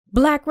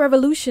Black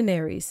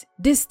revolutionaries,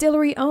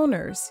 distillery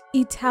owners,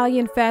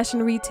 Italian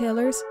fashion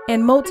retailers,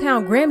 and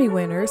Motown Grammy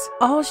winners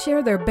all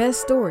share their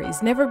best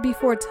stories never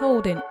before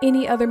told in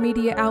any other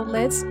media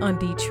outlets on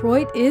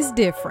Detroit is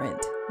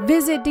Different.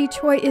 Visit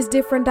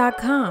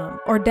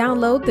DetroitisDifferent.com or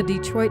download the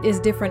Detroit is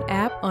Different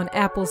app on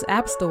Apple's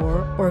App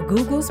Store or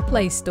Google's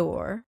Play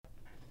Store.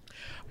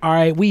 All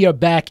right, we are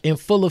back in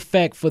full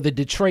effect for the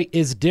Detroit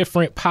is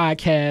Different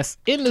podcast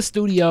in the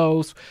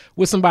studios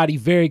with somebody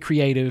very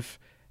creative.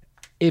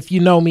 If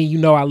you know me, you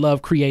know I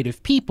love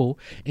creative people,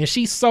 and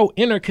she's so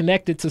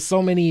interconnected to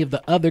so many of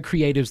the other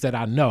creatives that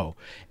I know.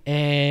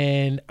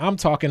 And I'm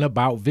talking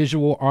about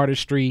visual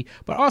artistry,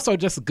 but also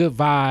just good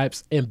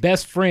vibes and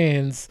best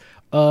friends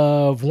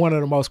of one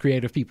of the most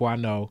creative people I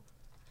know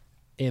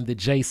in the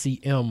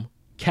JCM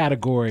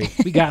category.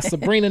 We got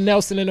Sabrina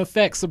Nelson in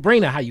effect.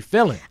 Sabrina, how you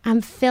feeling? I'm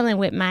feeling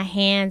with my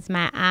hands,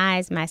 my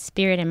eyes, my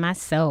spirit, and my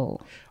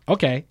soul.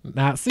 Okay.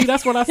 Now, see,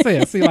 that's what I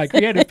said. See, like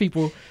creative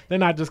people, they're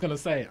not just going to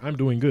say, I'm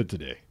doing good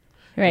today.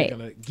 Right. They're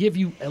going to give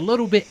you a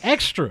little bit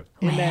extra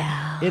in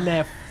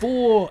that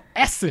full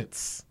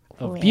essence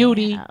of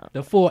beauty,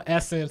 the full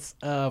essence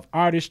of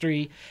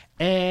artistry,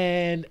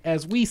 and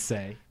as we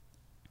say,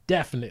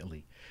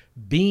 definitely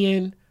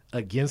being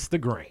against the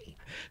grain.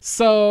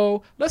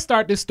 So let's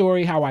start this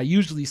story how I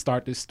usually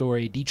start this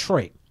story.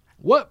 Detroit.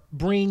 What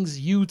brings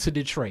you to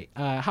Detroit?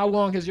 How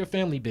long has your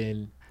family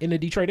been in the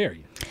Detroit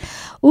area?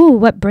 Ooh,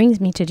 what brings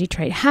me to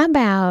Detroit? How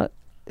about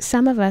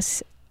some of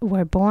us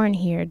were born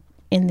here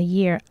in the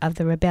year of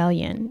the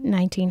rebellion,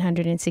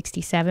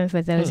 1967.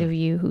 For those of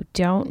you who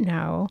don't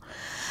know,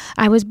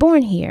 I was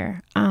born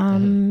here.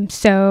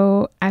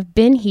 So I've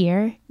been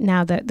here.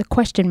 Now, the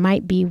question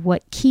might be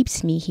what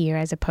keeps me here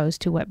as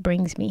opposed to what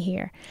brings me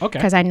here. Okay.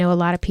 Because I know a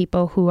lot of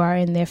people who are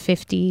in their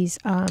 50s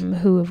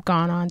who have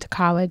gone on to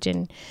college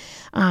and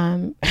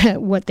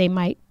what they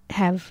might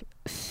have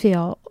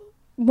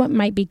what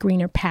might be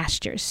greener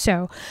pastures.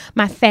 So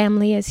my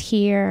family is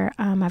here.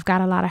 I've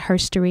got a lot of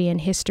herstory and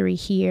history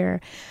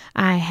here.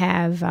 I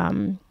have,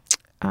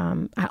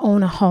 I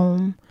own a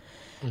home.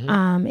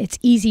 It's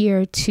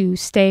easier to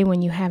stay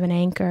when you have an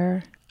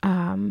anchor.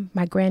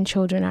 My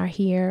grandchildren are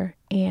here,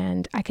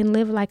 and I can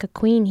live like a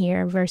queen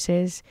here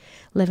versus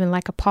living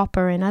like a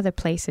pauper in other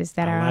places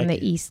that are on the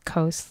East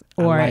Coast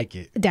or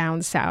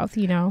down south,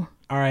 you know.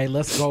 All right,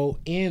 let's go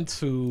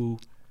into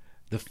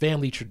the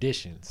family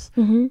traditions.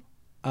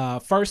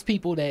 First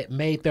people that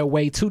made their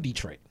way to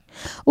Detroit.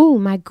 Ooh,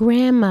 my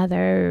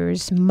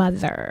grandmother's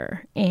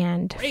mother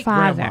and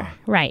father.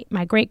 Right.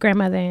 My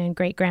great-grandmother and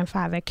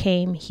great-grandfather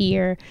came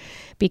here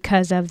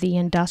because of the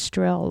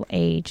industrial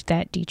age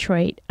that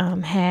Detroit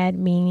had,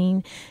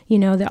 meaning, you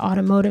know, the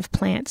automotive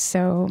plants.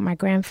 So my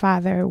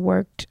grandfather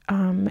worked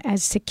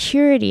as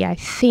security, I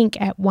think,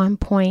 at one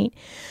point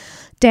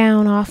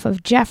down off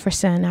of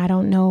Jefferson. I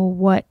don't know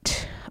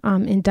what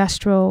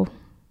industrial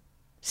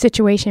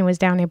situation was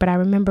down there, but I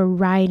remember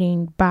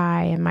riding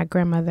by and my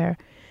grandmother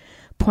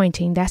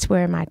pointing, that's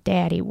where my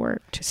daddy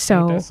worked.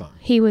 So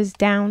he was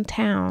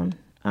downtown,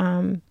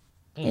 in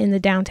the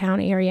downtown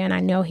area, and I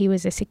know he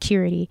was a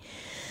security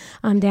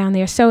down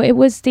there. So it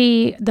was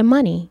the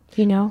money,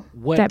 you know,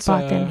 that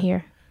brought them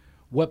here.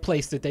 What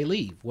place did they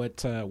leave?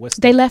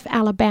 They left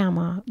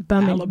Alabama,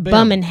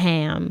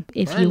 Birmingham,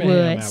 if you would.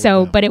 Alabama.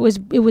 So, but it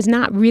was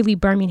not really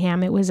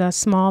Birmingham. It was a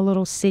small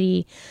little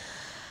city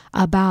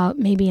about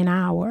maybe an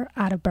hour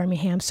out of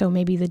Birmingham. So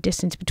maybe the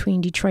distance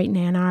between Detroit and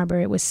Ann Arbor.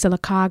 It was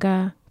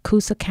Sylacauga,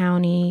 Coosa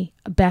County,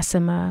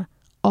 Bessemer,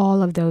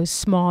 all of those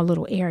small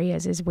little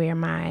areas is where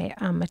my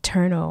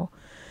maternal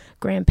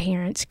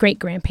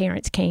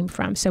great-grandparents came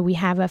from. So we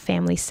have a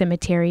family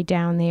cemetery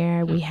down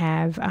there. We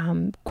have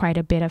quite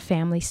a bit of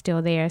family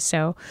still there.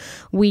 So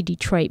we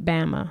Detroit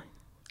Bama.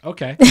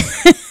 Okay.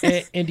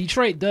 and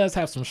Detroit does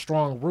have some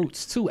strong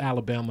roots to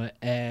Alabama,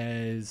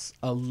 as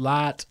a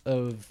lot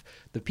of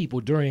the people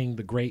during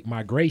the Great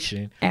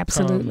Migration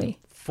absolutely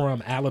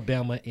from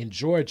Alabama and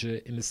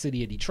Georgia in the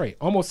city of Detroit,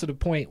 almost to the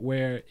point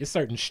where it's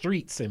certain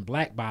streets in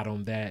Black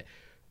Bottom that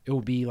it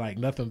will be like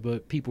nothing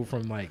but people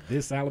from like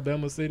this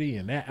Alabama city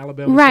and that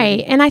Alabama right.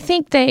 city. And I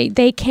think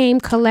they came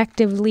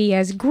collectively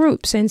as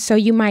groups. And so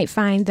you might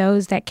find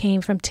those that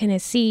came from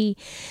Tennessee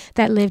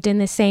that lived in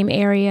the same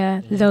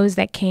area, those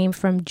that came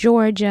from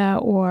Georgia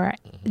or,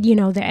 you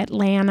know, the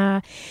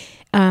Atlanta,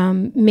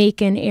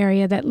 Macon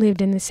area that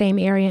lived in the same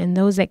area, and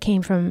those that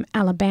came from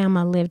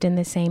Alabama lived in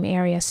the same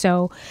area.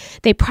 So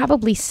they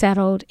probably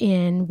settled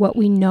in what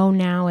we know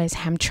now as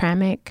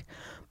Hamtramck,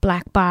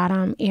 Black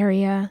Bottom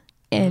area.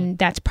 And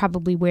that's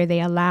probably where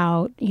they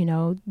allowed, you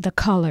know, the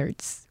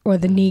coloreds or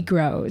the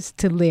Negroes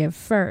to live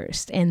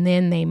first. And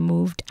then they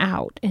moved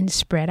out and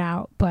spread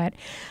out. But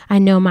I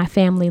know my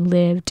family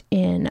lived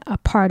in a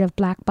part of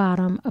Black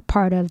Bottom, a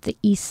part of the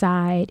East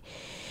Side,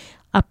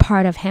 a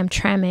part of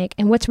Hamtramck.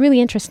 And what's really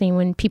interesting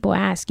when people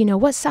ask, you know,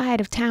 what side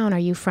of town are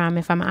you from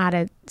if I'm out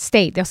of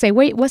state? They'll say,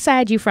 wait, what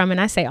side you from?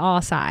 And I say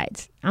all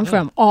sides. I'm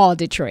from all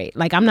Detroit.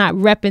 Like, I'm not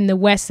repping the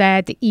west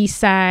side, the east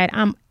side.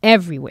 I'm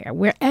everywhere.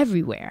 We're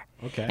everywhere.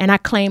 Okay. And I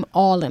claim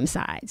all them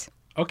sides.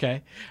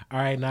 Okay. All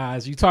right. Now,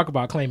 as you talk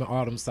about claiming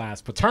all them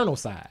sides, paternal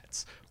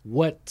sides,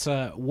 what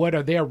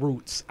are their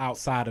roots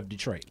outside of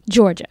Detroit?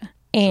 Georgia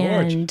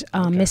and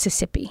Okay.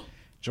 Mississippi.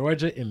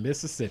 Georgia and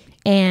Mississippi.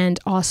 And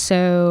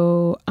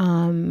also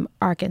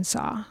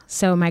Arkansas.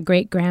 So my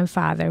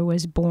great-grandfather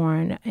was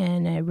born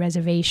in a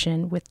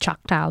reservation with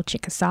Choctaw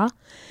Chickasaw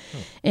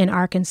in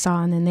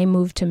Arkansas, and then they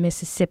moved to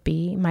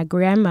Mississippi. My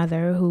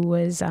grandmother, who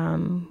was,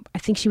 I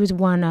think she was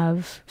one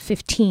of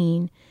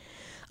 15,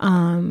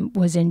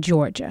 was in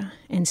Georgia.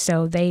 And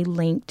so they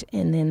linked,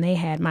 and then they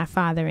had my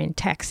father in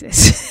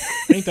Texas.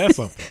 Ain't that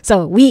something?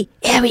 So we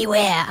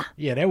everywhere.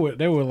 Yeah, they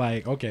were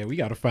like, okay, we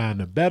got to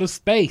find a better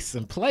space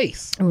and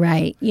place.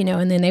 Right. You know,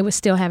 and then they were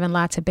still having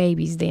lots of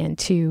babies then,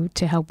 too,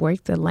 to help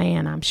work the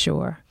land, I'm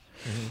sure.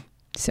 Mm-hmm.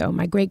 So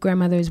my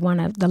great-grandmother is one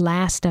of the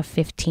last of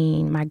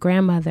 15. My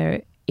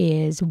grandmother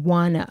is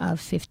one of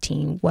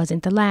 15.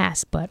 Wasn't the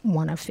last, but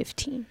one of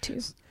 15,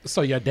 too.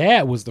 So your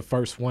dad was the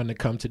first one to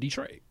come to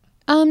Detroit?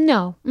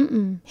 No.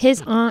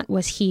 His aunt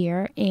was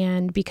here,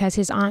 and because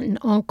his aunt and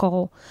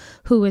uncle,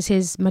 who was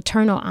his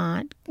maternal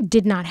aunt,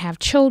 did not have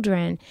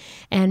children,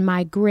 and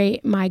my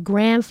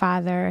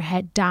grandfather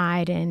had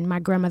died, and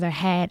my grandmother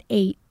had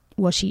 8.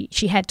 Well, she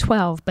had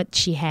 12, but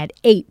she had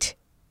 8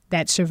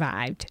 that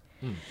survived.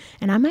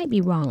 And I might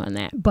be wrong on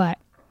that, but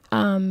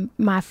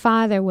my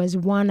father was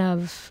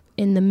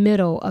in the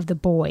middle of the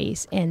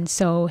boys, and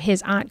so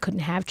his aunt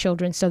couldn't have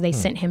children, so they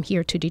sent him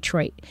here to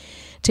Detroit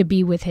to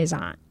be with his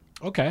aunt.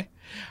 Okay.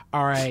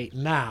 All right.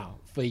 Now,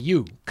 for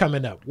you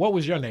coming up, what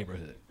was your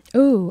neighborhood?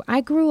 Ooh,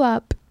 I grew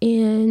up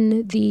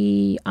in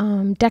the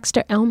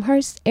Dexter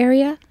Elmhurst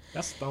area.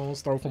 That's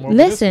stone's throw from over this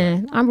way.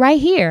 Listen, I'm right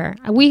here.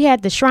 We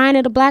had the Shrine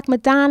of the Black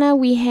Madonna.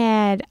 We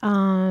had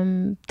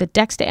the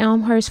Dexter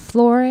Elmhurst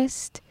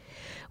Florist.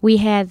 We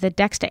had the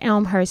Dexter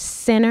Elmhurst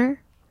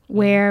Center,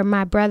 where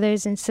my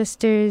brothers and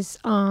sisters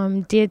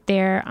did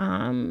their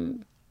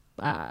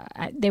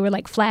they were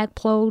like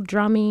flagpole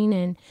drumming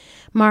and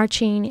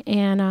marching,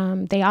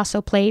 and they also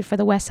played for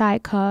the West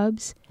Side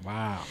Cubs.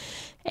 Wow.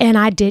 And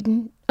I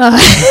didn't.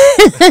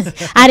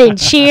 I didn't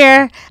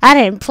cheer. I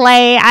didn't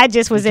play. I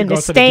just was in the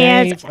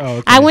stands.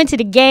 I went to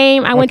the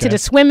game. I went to the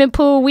swimming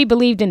pool. We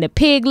believed in the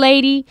pig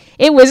lady.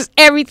 It was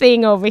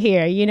everything over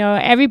here. You know,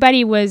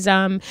 everybody was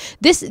I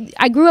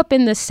grew up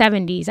in the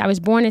 70s. I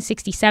was born in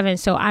 67,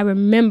 so I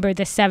remember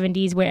the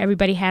 70s where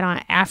everybody had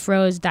on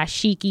afros,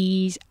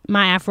 dashikis.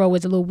 My afro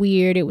was a little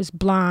weird. It was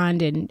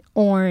blonde and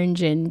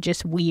orange and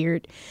just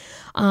weird.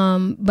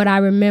 But I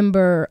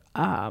remember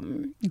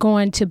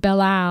going to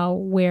Belle Isle,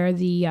 where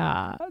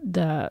the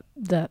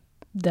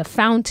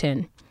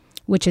fountain,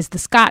 which is the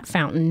Scott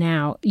Fountain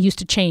now, used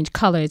to change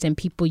colors, and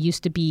people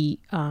used to be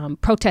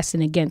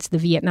protesting against the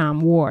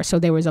Vietnam War. So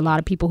there was a lot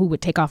of people who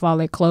would take off all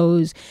their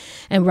clothes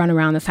and run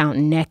around the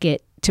fountain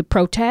naked to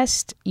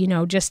protest, you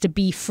know, just to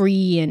be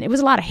free. And it was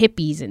a lot of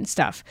hippies and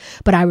stuff.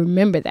 But I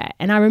remember that.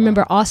 And I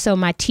remember also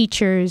my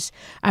teachers.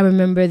 I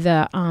remember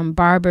the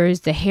barbers,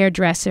 the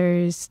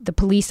hairdressers, the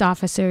police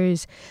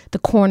officers, the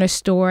corner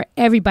store.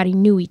 Everybody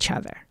knew each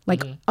other.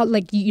 Like,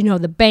 you know,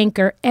 the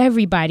banker,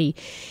 everybody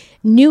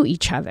knew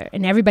each other,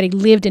 and everybody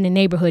lived in the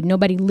neighborhood.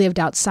 Nobody lived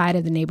outside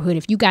of the neighborhood.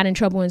 If you got in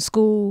trouble in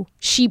school,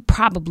 she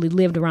probably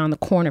lived around the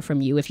corner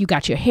from you. If you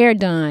got your hair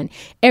done,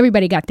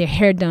 everybody got their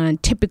hair done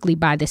typically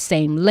by the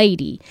same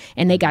lady,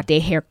 and they got their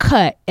hair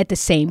cut at the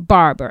same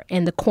barber.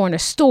 And the corner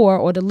store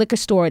or the liquor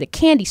store or the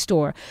candy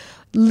store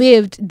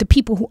the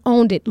people who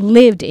owned it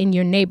lived in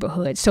your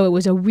neighborhood. So it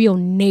was a real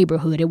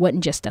neighborhood. It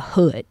wasn't just a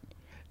hood.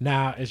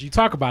 Now, as you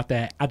talk about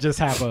that, I just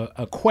have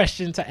a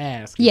question to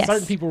ask. Yes.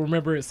 Certain people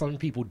remember it, some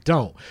people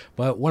don't.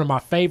 But one of my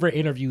favorite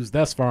interviews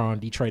thus far on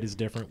Detroit is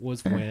Different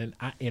was when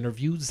I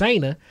interviewed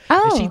Zayna.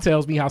 And she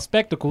tells me how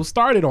Spectacle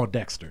started on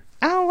Dexter.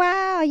 Oh,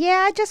 wow.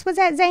 Yeah, I just was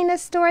at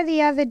Zayna's store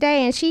the other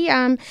day. And she,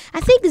 I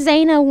think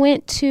Zayna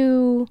went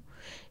to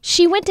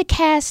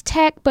Cass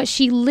Tech, but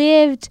she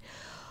lived,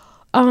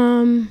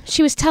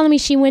 she was telling me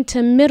she went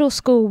to middle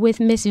school with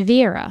Miss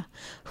Vera,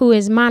 who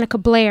is Monica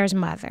Blair's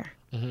mother.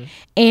 Mm-hmm.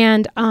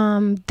 And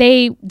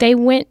they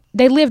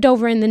lived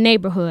over in the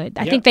neighborhood.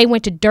 I think they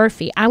went to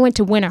Durfee. I went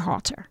to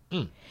Winterhalter.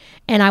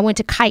 And I went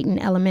to Kyton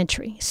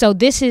Elementary. So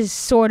this is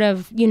sort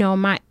of, you know,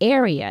 my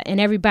area. And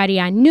everybody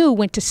I knew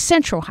went to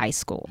Central High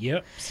School.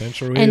 Yep,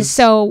 Central And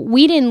so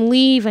we didn't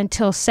leave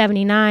until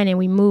 79, and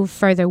we moved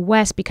further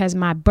west because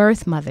my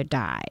birth mother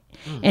died.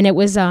 And it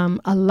was a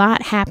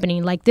lot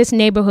happening. Like this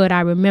neighborhood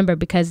I remember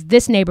because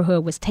this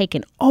neighborhood was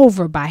taken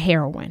over by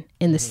heroin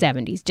in the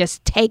 70s,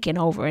 just taken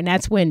over. And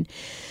that's when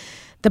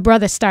the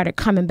brothers started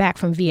coming back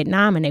from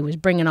Vietnam, and they was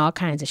bringing all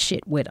kinds of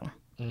shit with them.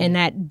 And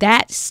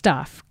that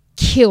stuff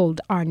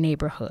killed our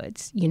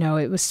neighborhoods. You know,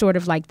 it was sort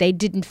of like they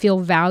didn't feel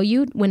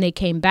valued when they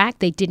came back.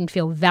 They didn't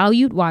feel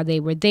valued while they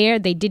were there.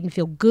 They didn't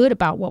feel good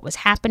about what was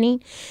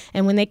happening.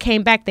 And when they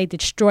came back, they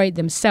destroyed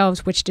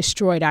themselves, which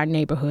destroyed our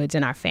neighborhoods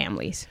and our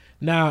families.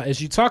 Now, as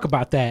you talk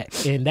about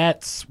that, and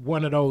that's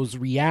one of those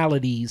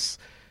realities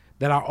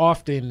that I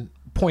often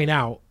point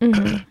out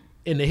in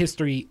the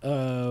history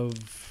of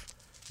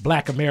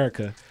Black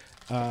America,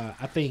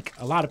 I think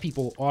a lot of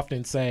people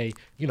often say,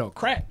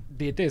 crack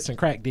did this and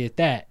crack did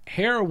that.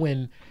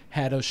 Heroin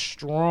had a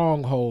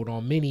stronghold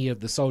on many of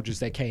the soldiers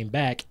that came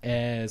back,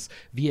 as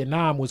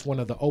Vietnam was one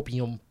of the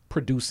opium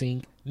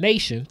producing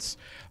nations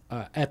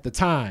at the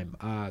time.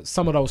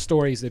 Some of those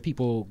stories that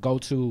people go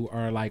to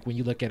are like when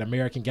you look at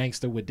American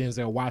Gangster with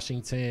Denzel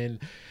Washington,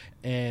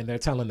 and they're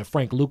telling the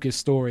Frank Lucas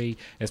story,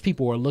 as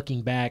people are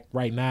looking back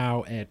right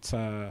now at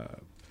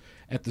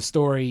the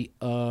story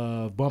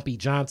of Bumpy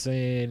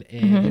Johnson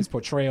and his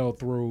portrayal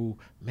through,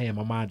 man,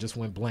 my mind just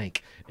went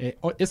blank.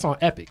 It's on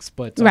Epics,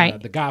 but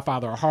The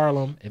Godfather of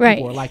Harlem, and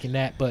people are liking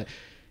that. But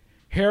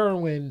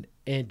heroin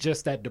and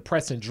just that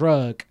depressing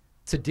drug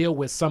to deal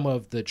with some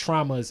of the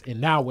traumas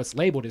and now what's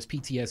labeled as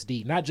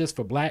PTSD, not just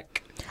for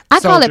black I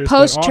call it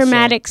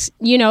post-traumatic,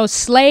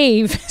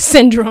 slave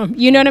syndrome.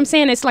 You know what I'm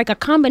saying? It's like a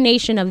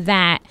combination of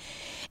that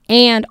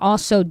and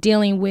also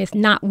dealing with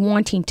not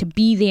wanting to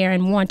be there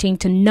and wanting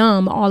to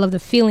numb all of the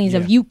feelings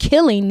of you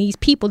killing these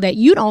people that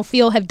you don't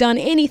feel have done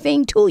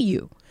anything to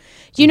you.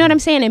 You know what I'm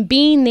saying? And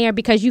being there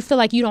because you feel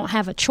like you don't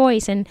have a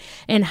choice, and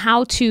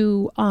how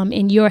to,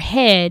 in your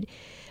head,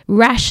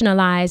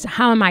 rationalize,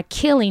 how am I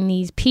killing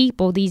these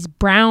people, these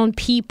brown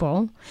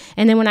people?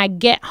 And then when I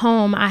get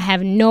home, I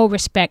have no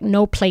respect,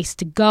 no place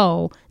to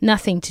go,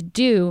 nothing to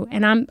do.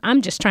 And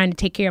I'm just trying to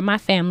take care of my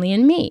family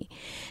and me.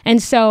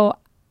 And so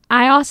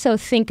I also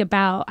think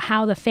about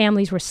how the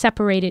families were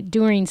separated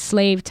during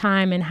slave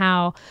time and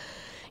how,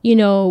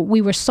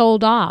 we were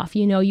sold off.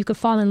 You could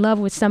fall in love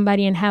with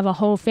somebody and have a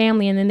whole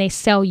family, and then they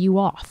sell you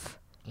off,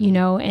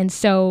 And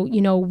so,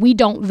 we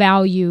don't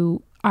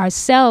value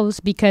ourselves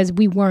because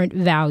we weren't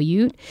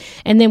valued.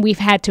 And then we've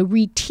had to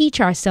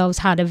reteach ourselves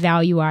how to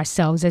value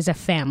ourselves as a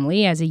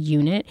family, as a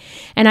unit.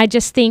 And I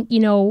just think,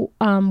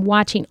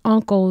 watching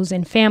uncles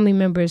and family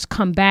members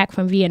come back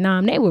from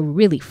Vietnam, they were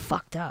really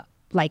fucked up.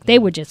 Like, they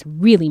were just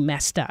really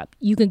messed up.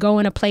 You can go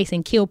in a place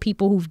and kill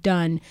people who've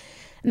done,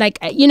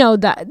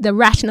 the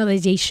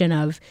rationalization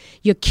of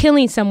you're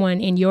killing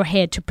someone in your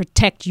head to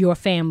protect your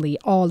family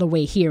all the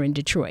way here in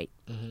Detroit.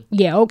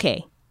 Yeah,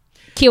 okay.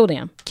 Kill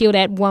them. Kill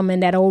that woman,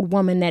 that old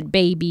woman, that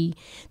baby,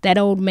 that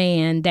old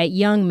man, that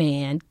young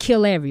man.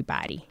 Kill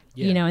everybody.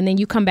 Yeah. And then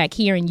you come back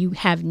here and you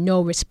have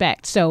no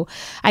respect. So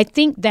I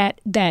think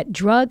that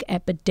drug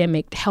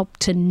epidemic helped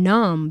to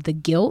numb the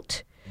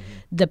guilt,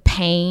 the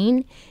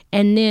pain,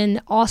 and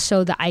then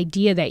also the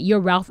idea that you're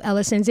Ralph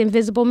Ellison's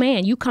Invisible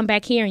Man. You come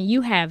back here and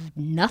you have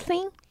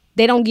nothing.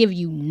 They don't give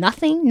you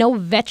nothing. No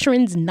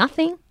veterans,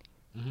 nothing.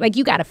 Like,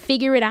 you got to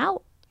figure it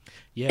out.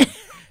 Yeah.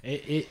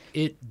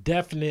 It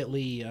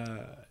definitely,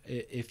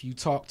 if you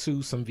talk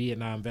to some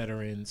Vietnam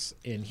veterans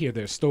and hear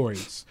their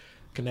stories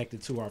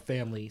connected to our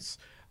families,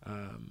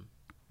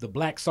 the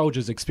black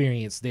soldiers'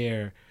 experience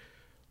there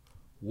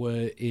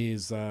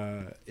is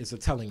a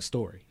telling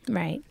story.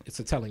 Right. It's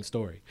a telling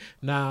story.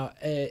 Now,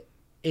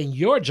 in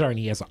your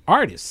journey as an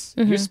artist,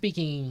 you're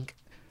speaking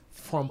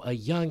from a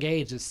young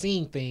age of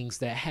seeing things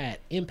that had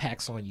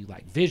impacts on you,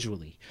 like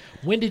visually.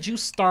 When did you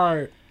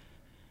start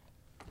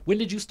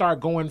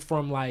going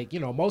from, like,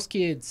 most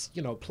kids,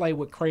 play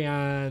with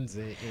crayons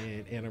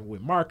and with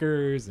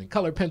markers and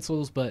colored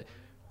pencils, but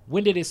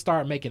when did it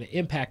start making an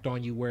impact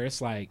on you where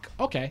it's like,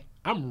 okay,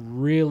 I'm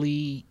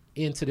really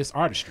into this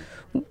artistry?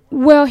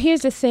 Well,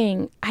 here's the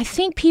thing. I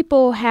think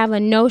people have a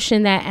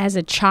notion that as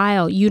a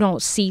child, you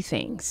don't see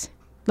things.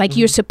 Like,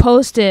 you're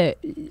supposed to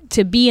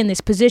be in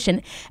this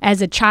position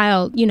as a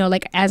child,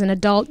 like as an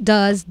adult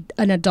does,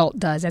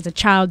 as a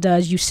child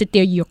does. You sit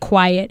there, you're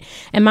quiet.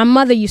 And my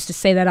mother used to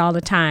say that all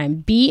the time.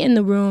 Be in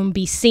the room,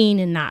 be seen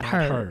and not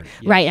heard.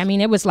 Yes. Right? I mean,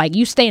 it was like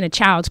you stay in a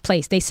child's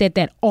place. They said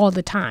that all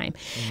the time.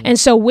 And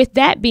so with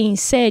that being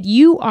said,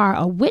 you are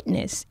a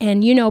witness.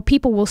 And,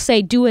 people will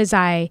say, do as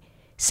I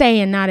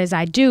say and not as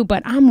I do,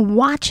 but I'm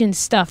watching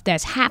stuff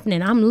that's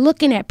happening. I'm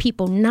looking at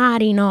people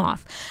nodding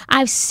off.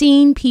 I've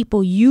seen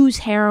people use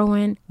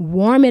heroin,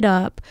 warm it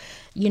up,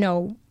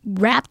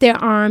 wrap their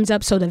arms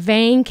up so the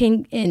vein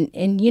can,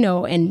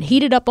 and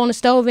heat it up on the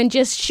stove and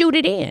just shoot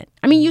it in.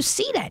 I mean, you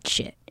see that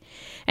shit.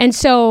 And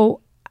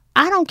so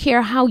I don't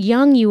care how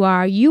young you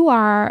are,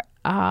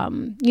 I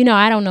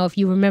don't know if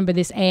you remember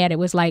this ad. It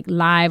was like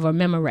Live or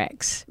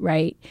Memorex,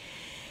 right?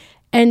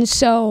 And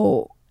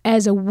so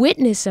as a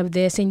witness of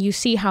this, and you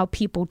see how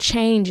people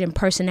change in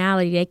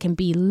personality, they can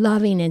be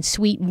loving and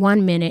sweet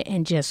 1 minute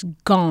and just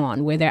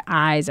gone, where their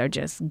eyes are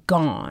just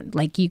gone.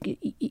 Like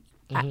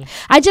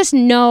I just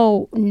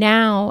know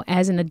now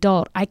as an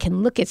adult, I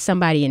can look at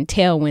somebody and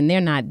tell when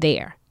they're not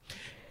there.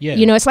 Yeah.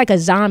 It's like a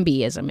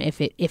zombieism,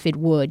 if it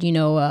would.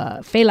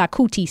 Fela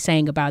Kuti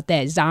sang about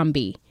that,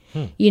 zombie.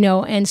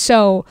 And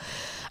so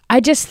I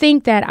just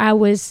think that I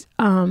was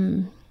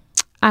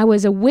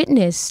a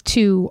witness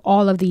to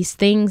all of these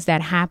things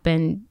that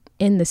happened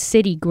in the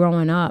city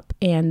growing up,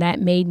 and that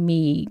made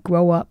me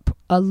grow up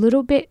a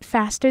little bit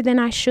faster than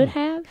I should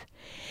have.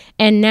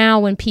 And now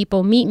when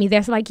people meet me,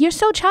 they're like, you're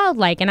so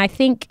childlike. And I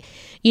think,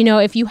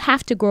 if you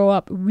have to grow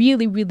up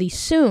really, really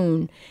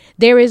soon,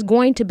 there is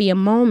going to be a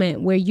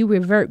moment where you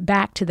revert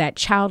back to that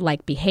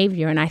childlike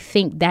behavior. And I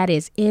think that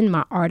is in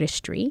my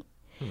artistry.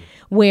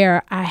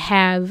 where I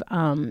have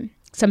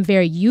some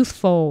very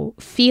youthful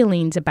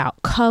feelings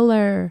about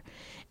color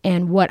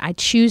and what I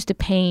choose to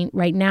paint.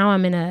 Right now,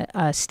 I'm in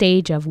a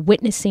stage of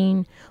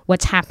witnessing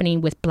what's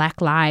happening with Black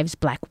lives,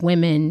 Black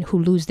women who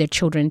lose their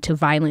children to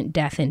violent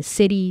death in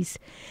cities.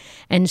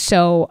 And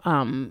so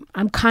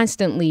I'm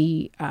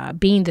constantly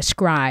being the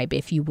scribe,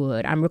 if you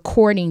would. I'm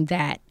recording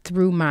that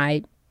through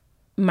my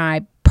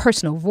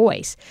personal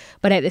voice.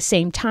 But at the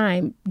same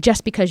time,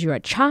 just because you're a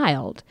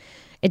child,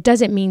 it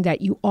doesn't mean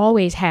that you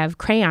always have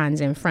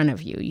crayons in front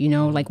of you. You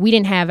know, like we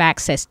didn't have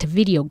access to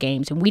video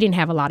games, and we didn't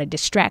have a lot of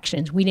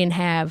distractions. We didn't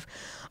have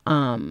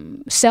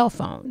cell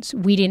phones.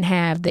 We didn't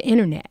have the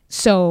internet.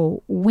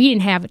 So we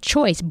didn't have a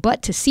choice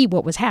but to see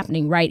what was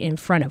happening right in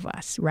front of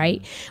us,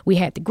 right? We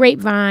had the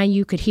grapevine.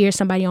 You could hear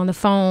somebody on the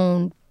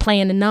phone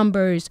playing the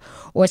numbers,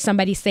 or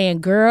somebody saying,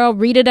 girl,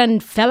 Rita done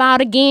fell out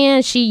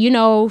again. She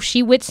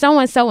with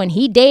so-and-so and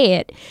he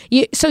dead.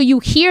 So you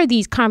hear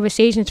these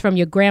conversations from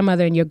your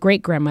grandmother and your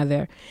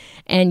great-grandmother,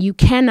 and you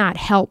cannot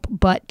help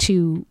but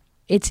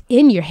it's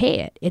in your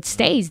head. It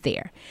stays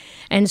there.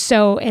 And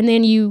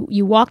then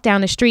you walk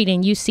down the street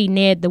and you see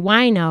Ned the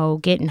wino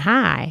getting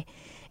high,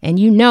 and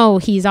you know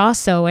he's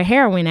also a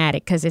heroin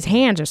addict because his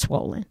hands are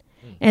swollen.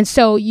 And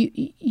so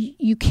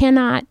you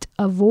cannot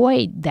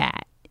avoid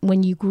that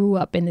when you grew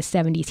up in the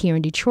 70s here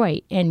in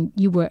Detroit, and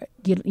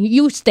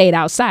you stayed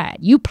outside.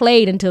 You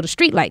played until the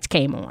streetlights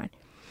came on.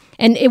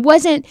 And it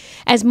wasn't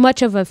as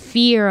much of a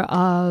fear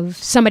of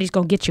somebody's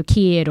going to get your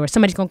kid or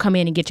somebody's going to come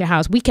in and get your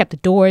house. We kept the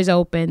doors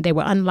open. They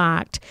were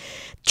unlocked,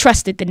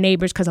 trusted the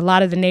neighbors because a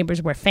lot of the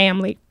neighbors were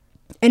family.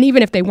 And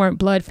even if they weren't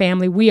blood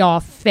family, we all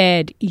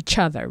fed each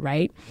other,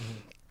 right?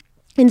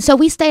 Mm-hmm. And so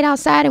we stayed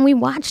outside and we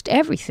watched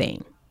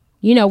everything.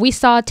 You know, we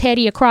saw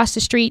Teddy across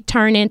the street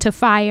turn into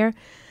fire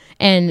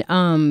and,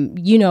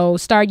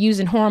 start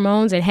using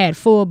hormones and had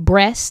full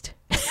breast.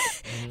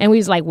 Mm-hmm. And we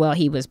was like, well,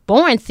 he was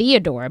born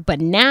Theodore, but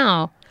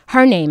now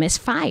her name is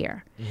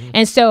Fire. Mm-hmm.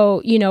 And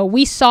so,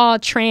 we saw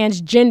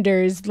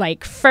transgenders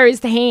like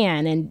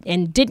firsthand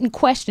and didn't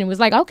question. It was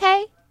like,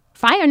 okay,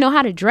 Fire know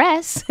how to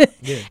dress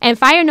and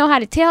Fire know how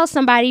to tell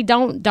somebody,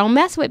 don't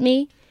mess with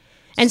me.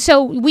 And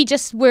so we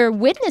just were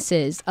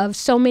witnesses of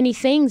so many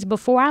things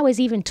before I was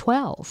even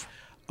 12.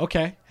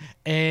 Okay.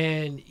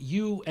 And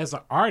you as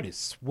an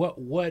artist, what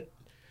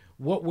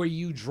were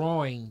you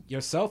drawing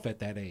yourself at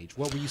that age?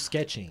 What were you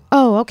sketching?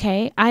 Oh,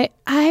 okay. I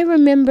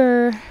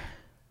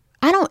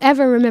don't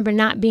ever remember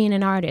not being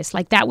an artist.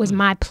 Like that was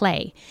my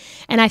play.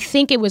 And I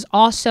think it was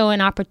also an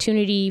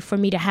opportunity for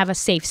me to have a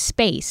safe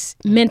space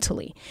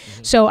mentally.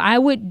 Mm-hmm. So I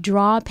would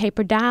draw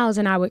paper dolls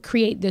and I would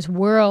create this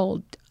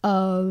world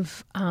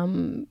of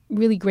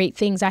really great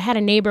things. I had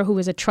a neighbor who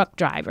was a truck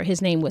driver.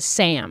 His name was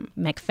Sam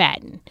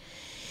McFadden.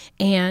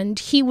 And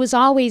he was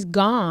always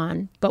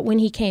gone, but when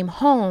he came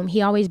home,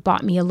 he always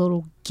bought me a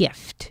little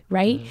gift,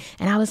 right? Mm-hmm.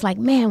 And I was like,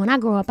 man, when I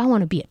grow up, I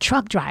want to be a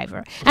truck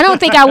driver. I don't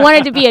think I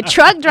wanted to be a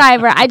truck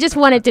driver. I just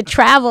wanted to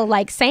travel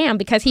like Sam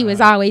because he was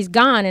always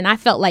gone. And I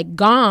felt like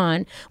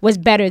gone was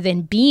better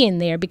than being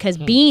there because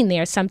being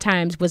there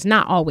sometimes was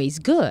not always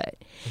good.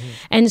 Mm-hmm.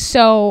 And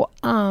so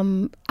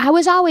I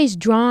was always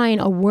drawing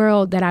a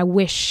world that I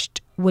wished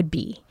would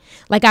be.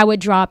 Like I would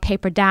draw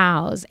paper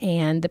dolls,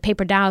 and the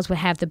paper dolls would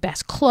have the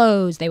best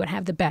clothes. They would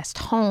have the best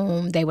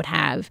home. They would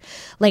have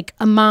like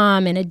a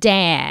mom and a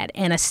dad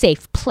and a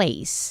safe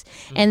place.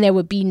 Mm-hmm. And there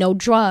would be no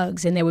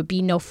drugs, and there would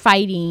be no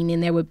fighting,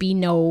 and there would be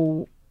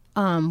no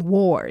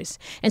wars.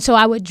 And so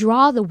I would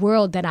draw the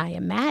world that I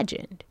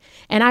imagined.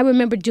 And I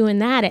remember doing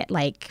that at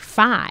like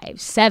 5,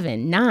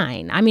 7,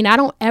 9. I mean, I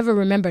don't ever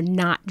remember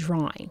not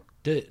drawing.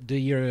 Do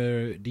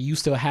you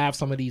still have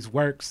some of these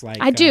works? Like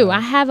I do.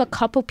 I have a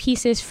couple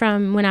pieces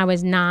from when I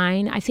was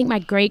 9. I think my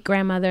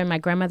great-grandmother and my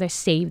grandmother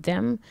saved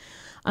them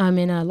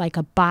in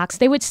a box.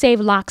 They would save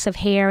locks of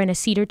hair in a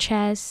cedar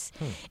chest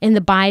in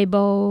the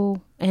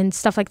Bible and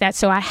stuff like that.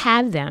 So I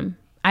have them.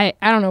 I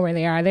don't know where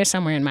they are. They're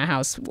somewhere in my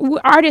house.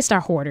 Artists are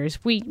hoarders.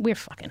 We're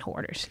fucking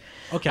hoarders.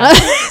 Okay.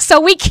 So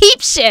we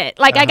keep shit.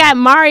 Like I got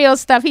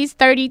Mario's stuff. He's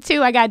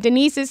 32. I got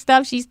Denise's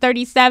stuff. She's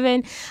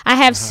 37. I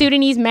have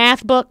Sudanese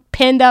math book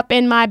pinned up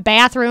in my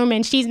bathroom,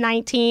 and she's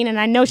 19. And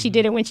I know she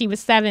did it when she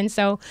was 7.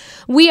 So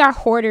we are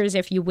hoarders,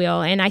 if you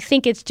will. And I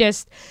think it's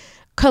just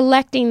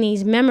collecting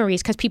these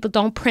memories because people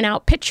don't print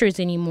out pictures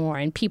anymore,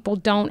 and people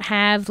don't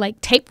have like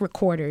tape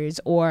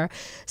recorders or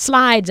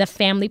slides of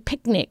family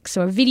picnics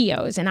or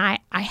videos. And I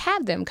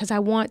have them because I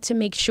want to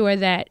make sure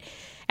that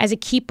as a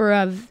keeper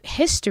of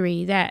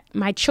history that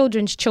my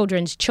children's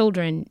children's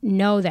children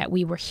know that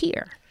we were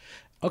here.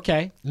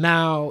 Okay.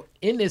 Now,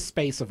 in this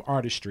space of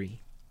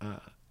artistry,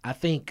 I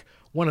think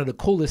one of the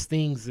coolest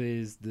things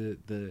is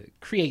the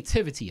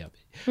creativity of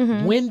it.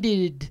 Mm-hmm. When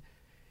did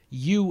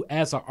you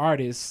as an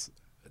artist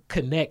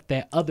connect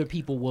that other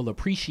people will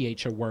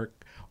appreciate your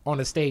work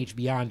on a stage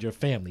beyond your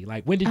family?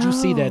 Like when did you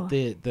see that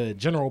the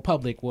general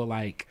public will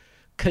like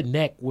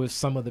connect with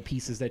some of the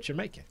pieces that you're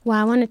making? Well,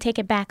 I want to take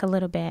it back a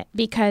little bit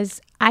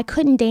because I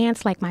couldn't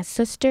dance like my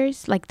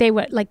sisters. Like they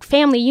were like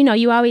family,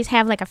 you always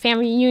have like a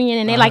family reunion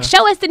and they're like,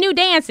 show us the new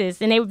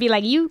dances. And they would be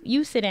like,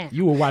 you sit down.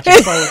 You were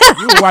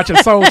watching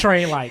Soul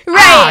Train like,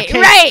 I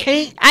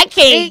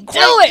can't do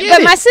it.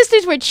 But my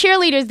sisters were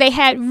cheerleaders. They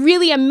had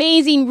really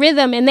amazing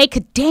rhythm and they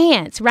could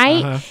dance,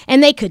 right?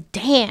 And they could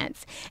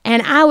dance.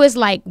 And I was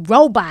like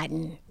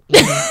roboting.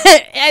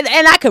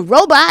 and I could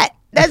robot.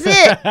 That's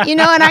it,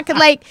 and I could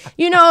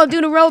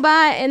do the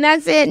robot and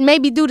that's it.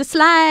 Maybe do the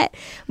slide.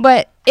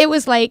 But it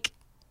was like,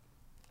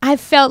 I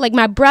felt like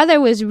my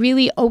brother was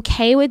really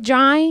okay with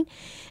drawing.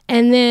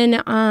 And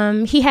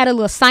then he had a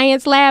little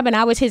science lab and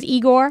I was his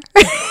Igor.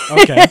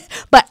 Okay.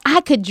 But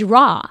I could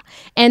draw.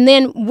 And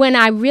then when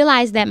I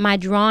realized that my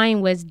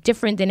drawing was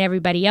different than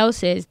everybody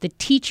else's, the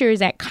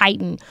teachers at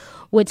Kyton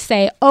would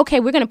say, okay,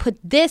 we're going to put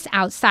this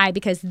outside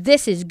because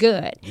this is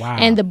good. Wow.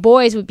 And the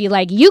boys would be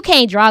like, you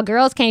can't draw,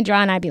 girls can't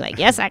draw. And I'd be like,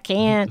 yes, I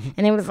can.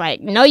 And it was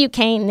like, no, you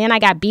can't. And then I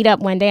got beat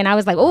up one day and I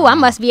was like, oh, I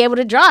must be able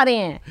to draw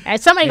then.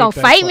 And somebody going to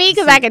fight me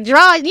because I could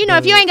draw. If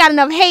you ain't got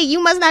enough hate, you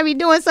must not be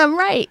doing something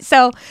right.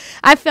 So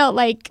I felt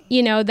like,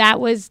 that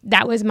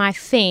was my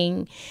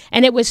thing.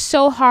 And it was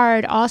so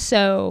hard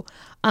also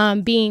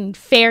being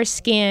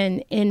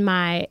fair-skinned in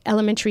my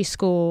elementary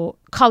school.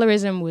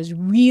 Colorism was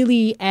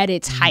really at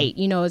its height.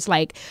 It's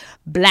like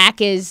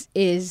black is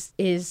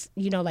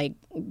like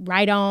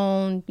right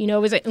on. It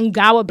was like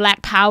Ungawa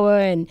Black Power,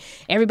 and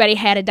everybody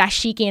had a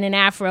dashiki and an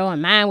afro,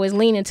 and mine was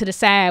leaning to the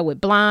side with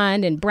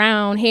blonde and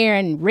brown hair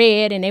and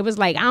red, and it was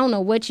like, I don't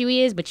know what you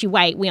is, but you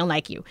white, we don't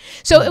like you.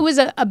 So it was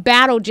a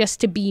battle just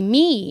to be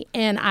me,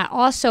 and I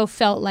also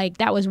felt like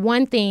that was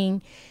one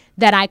thing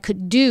that I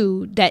could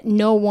do that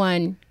no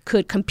one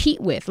could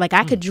compete with. Like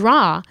I could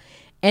draw,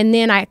 and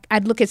then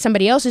I'd look at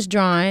somebody else's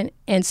drawing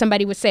and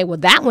somebody would say, well,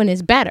 that one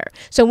is better.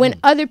 So when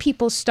other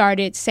people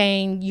started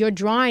saying, your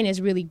drawing is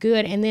really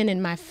good, and then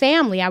in my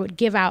family, I would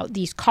give out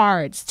these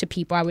cards to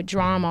people. I would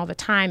draw them all the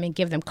time and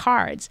give them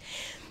cards.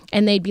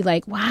 And they'd be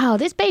like, wow,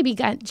 this baby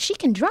she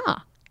can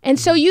draw. And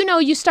so,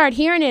 you start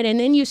hearing it and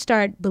then you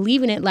start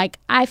believing it. Like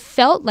I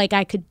felt like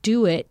I could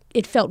do it.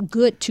 It felt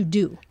good to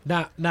do.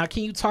 Now,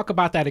 can you talk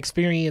about that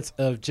experience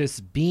of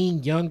just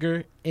being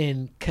younger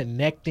and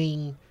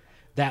connecting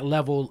that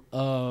level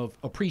of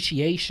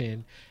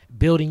appreciation,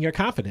 building your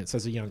confidence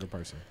as a younger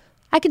person?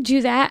 I could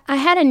do that. I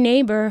had a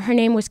neighbor, her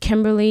name was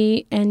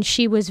Kimberly, and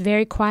she was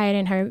very quiet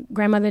and her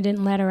grandmother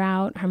didn't let her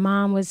out. Her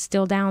mom was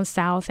still down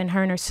south and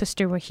her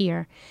sister were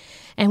here.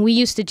 And we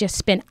used to just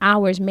spend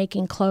hours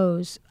making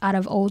clothes out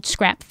of old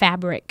scrap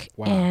fabric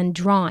and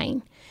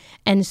drawing.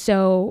 And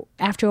so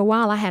after a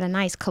while, I had a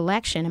nice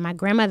collection. And my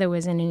grandmother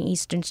was in an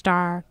Eastern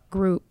Star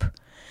group,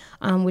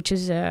 which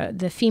is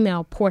the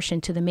female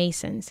portion to the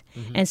Masons.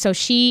 Mm-hmm. And so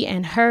she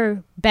and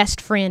her best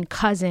friend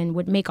cousin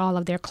would make all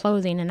of their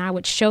clothing, and I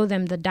would show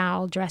them the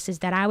doll dresses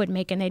that I would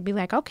make, and they'd be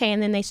like, okay.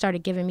 And then they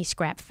started giving me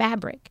scrap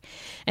fabric.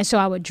 And so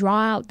I would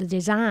draw out the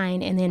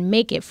design and then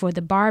make it for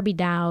the Barbie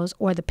dolls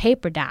or the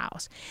paper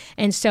dolls.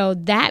 And so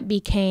that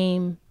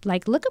became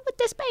like, look at what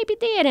this baby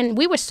did. And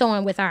we were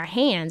sewing with our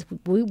hands.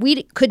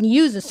 We couldn't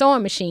use a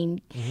sewing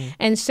machine. Mm-hmm.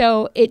 And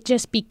so it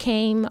just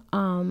became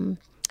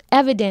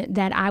evident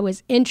that I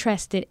was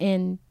interested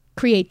in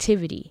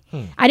creativity.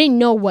 I didn't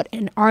know what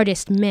an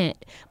artist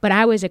meant, but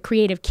I was a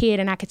creative kid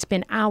and I could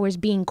spend hours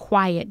being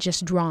quiet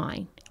just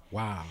drawing.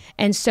 Wow.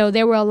 And so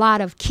there were a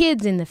lot of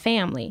kids in the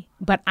family,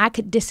 but I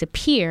could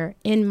disappear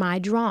in my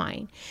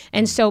drawing.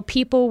 And so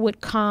people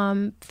would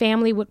come,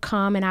 family would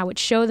come, and I would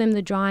show them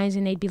the drawings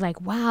and they'd be like,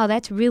 wow,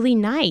 that's really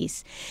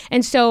nice.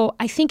 And so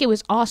I think it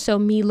was also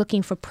me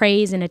looking for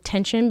praise and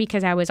attention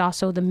because I was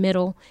also in the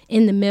middle.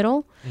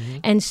 Mm-hmm.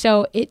 And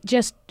so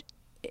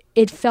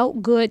it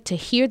felt good to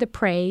hear the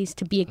praise,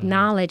 to be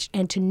acknowledged,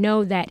 and to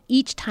know that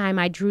each time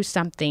I drew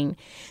something,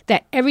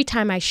 that every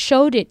time I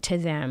showed it to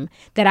them,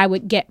 that I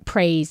would get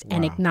praise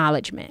and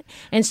acknowledgement.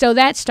 And so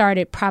that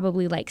started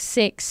probably like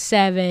 6,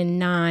 7,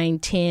 9,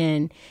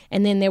 10.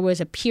 And then there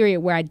was a period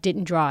where I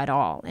didn't draw at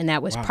all. And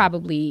that was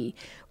probably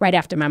right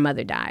after my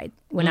mother died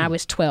when I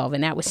was 12.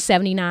 And that was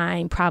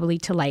 79 probably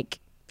to like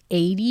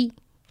 80.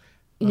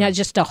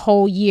 Just a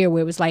whole year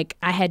where it was like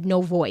I had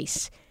no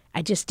voice.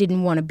 I just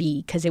didn't want to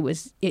be because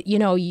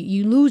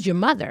you lose your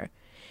mother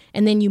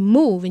and then you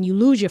move and you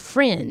lose your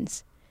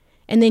friends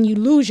and then you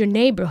lose your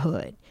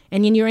neighborhood.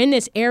 And then you're in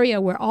this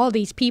area where all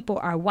these people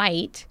are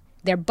white.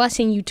 They're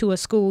busing you to a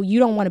school. You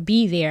don't want to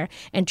be there.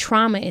 And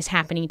trauma is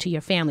happening to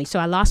your family. So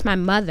I lost my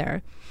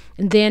mother.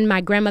 And then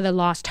my grandmother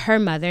lost her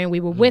mother, and we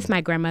were with my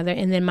grandmother.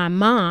 And then my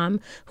mom,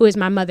 who is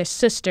my mother's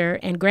sister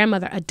and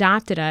grandmother,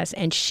 adopted us,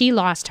 and she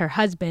lost her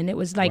husband. It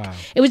was like,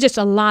 it was just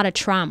a lot of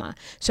trauma.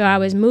 So I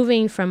was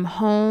moving from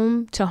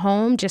home to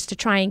home just to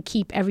try and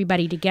keep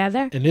everybody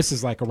together. And this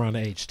is like around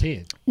age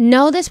 10?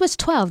 No, this was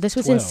 12. This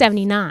was 12. In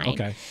 79.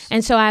 Okay.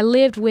 And so I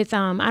lived with,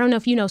 I don't know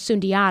if you know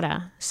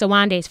Sundiata,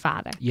 Sawande's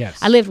father. Yes.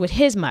 I lived with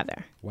his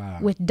mother,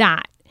 with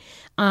Dot.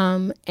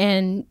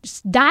 And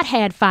Dot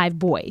had 5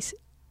 boys.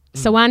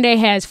 Sawande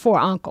has 4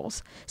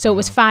 uncles. So it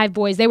was 5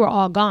 boys. They were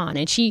all gone.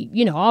 And she,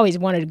 always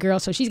wanted a girl.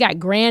 So she's got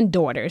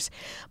granddaughters.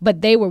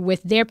 But they were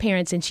with their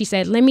parents. And she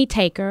said, let me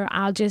take her.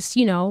 I'll just,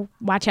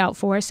 watch out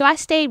for her. So I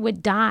stayed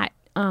with Dot,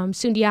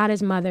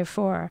 Sundiata's mother,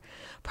 for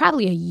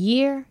probably a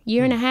year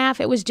and a half.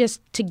 It was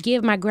just to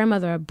give my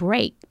grandmother a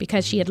break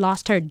because she had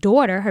lost her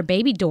daughter, her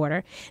baby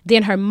daughter,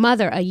 then her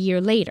mother a year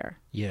later.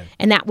 Yeah.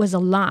 And that was a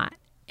lot.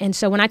 And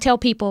so when I tell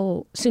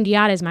people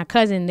Sundiata is my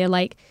cousin, they're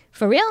like,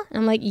 for real?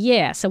 I'm like,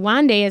 yeah,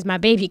 Sawande is my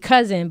baby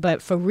cousin,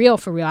 but for real,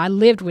 I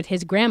lived with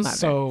his grandmother.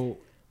 So,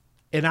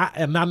 and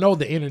I know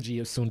the energy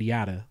of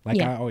Sundiata. Like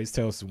I always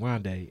tell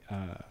Sawande,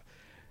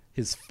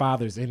 his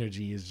father's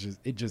energy is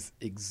just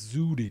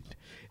exuded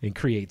in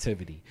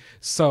creativity.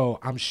 So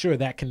I'm sure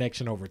that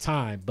connection over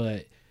time,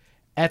 but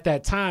at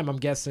that time, I'm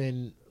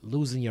guessing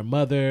losing your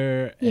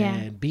mother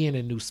and being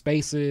in new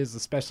spaces,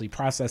 especially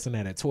processing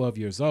that at 12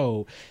 years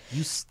old,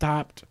 you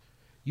stopped.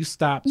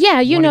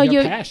 Yeah,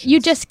 passions. you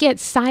just get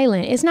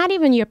silent. It's not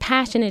even your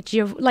passion. It's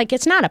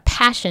it's not a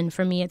passion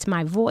for me. It's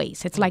my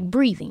voice. It's like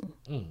breathing.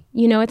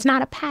 It's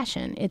not a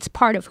passion. It's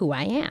part of who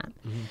I am.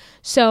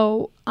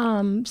 So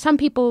some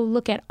people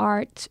look at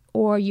art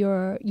or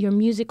your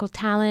musical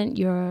talent,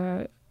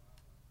 your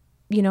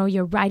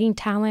writing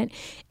talent.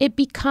 It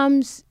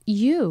becomes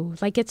you.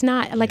 Like it's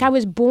not like I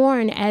was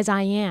born as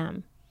I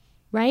am.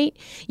 Right?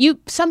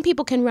 Some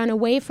people can run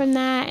away from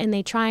that and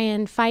they try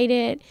and fight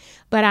it,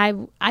 but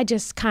I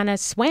just kind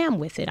of swam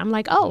with it. I'm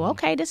like, oh,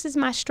 okay, this is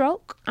my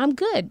stroke. I'm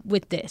good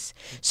with this.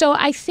 So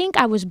I think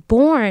I was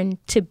born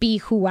to be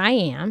who I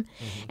am,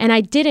 and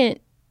I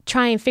didn't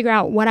try and figure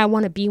out what I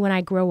want to be when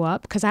I grow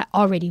up because I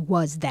already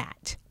was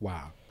that.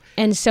 Wow.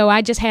 And so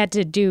I just had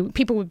to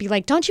people would be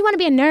like, don't you want to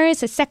be a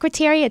nurse, a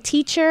secretary, a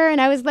teacher?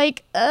 And I was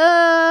like,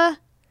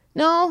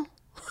 no.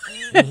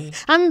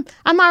 I'm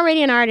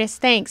already an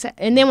artist, thanks.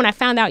 And then when I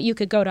found out you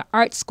could go to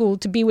art school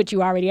to be what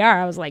you already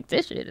are, I was like,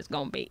 this shit is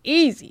gonna be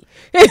easy.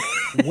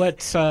 What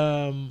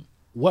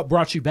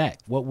brought you back?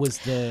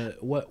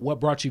 What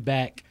brought you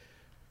back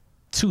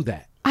to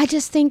that? I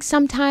just think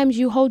sometimes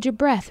you hold your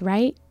breath,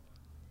 right?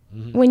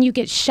 When you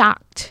get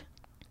shocked,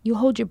 you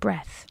hold your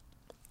breath.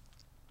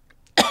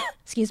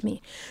 Excuse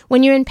me.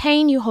 When you're in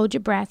pain, you hold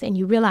your breath and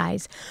you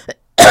realize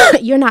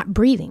you're not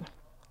breathing.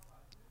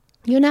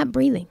 You're not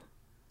breathing.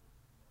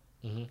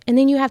 And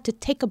then you have to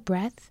take a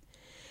breath,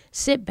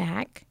 sit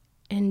back,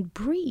 and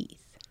breathe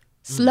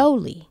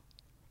slowly,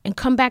 and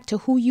come back to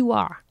who you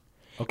are.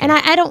 Okay. And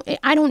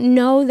I don't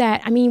know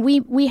that. I mean,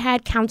 we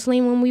had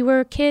counseling when we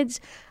were kids.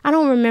 I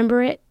don't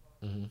remember it.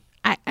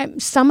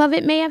 Some of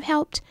it may have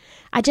helped.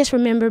 I just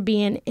remember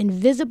being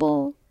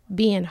invisible,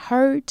 being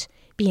hurt,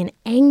 being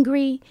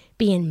angry,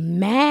 being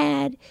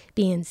mad,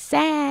 being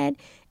sad,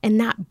 and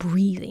not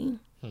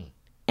breathing.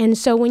 And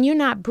so when you're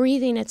not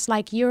breathing, it's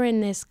like you're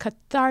in this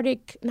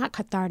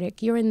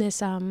you're in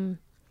this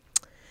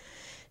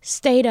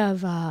state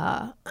of,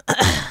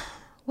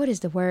 what is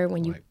the word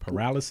when you... Like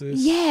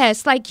paralysis? Yeah,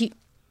 it's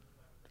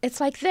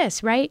like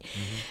this, right?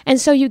 And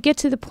so you get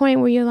to the point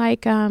where you're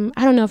like, I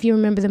don't know if you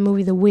remember the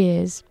movie The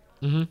Wiz.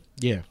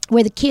 Yeah.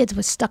 Where the kids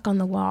were stuck on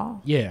the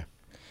wall. Yeah.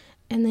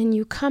 And then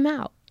you come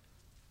out.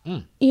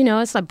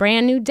 It's a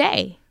brand new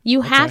day.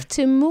 You have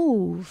to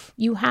move.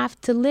 You have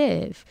to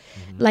live.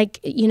 Like,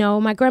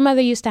 my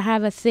grandmother used to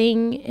have a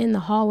thing in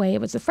the hallway.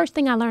 It was the first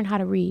thing I learned how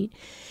to read.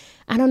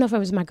 I don't know if it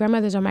was my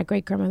grandmother's or my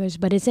great-grandmother's,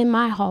 but it's in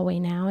my hallway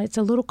now. It's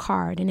a little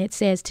card, and it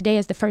says, today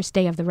is the first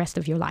day of the rest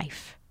of your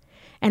life.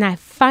 And I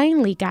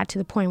finally got to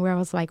the point where I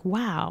was like,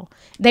 wow.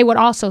 They would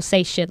also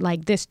say shit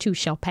like, this too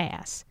shall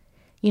pass.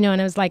 And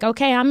it was like,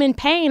 okay, I'm in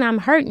pain. I'm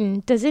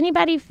hurting. Does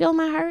anybody feel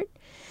my hurt?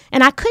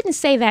 And I couldn't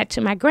say that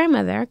to my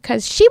grandmother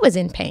because she was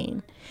in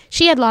pain.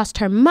 She had lost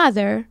her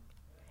mother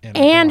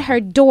and her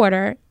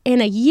daughter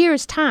in a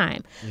year's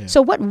time. Yeah.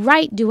 So what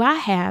right do I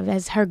have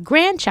as her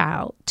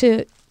grandchild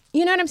to,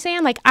 you know what I'm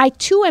saying? Like, I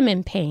too am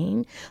in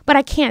pain, but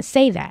I can't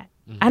say that.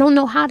 I don't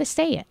know how to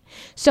say it.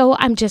 So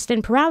I'm just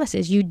in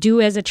paralysis. You do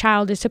as a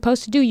child is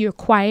supposed to do. You're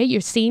quiet,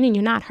 you're seen, and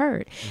you're not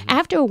heard.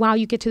 After a while,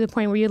 you get to the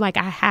point where you're like,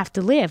 I have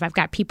to live. I've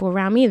got people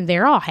around me and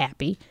they're all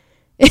happy.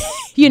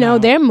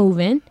 They're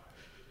moving.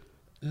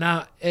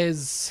 Now,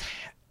 as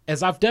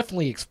I've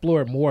definitely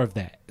explored more of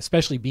that,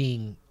 especially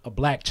being a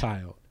black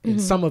child,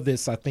 and some of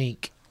this, I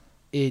think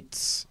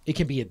it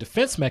can be a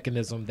defense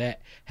mechanism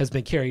that has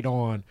been carried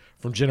on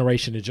from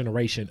generation to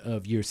generation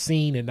of you're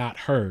seen and not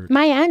heard.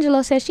 Maya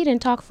Angelou says she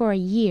didn't talk for a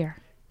year.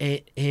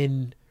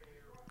 And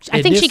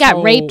I think she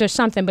got raped or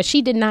something, but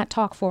she did not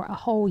talk for a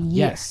whole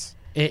year. Yes.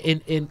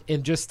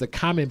 And just the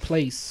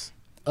commonplace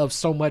of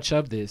so much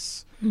of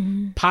this,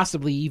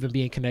 possibly even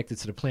being connected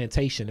to the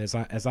plantation as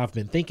I've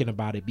been thinking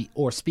about it,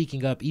 or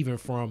speaking up even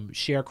from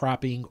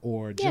sharecropping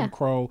or Jim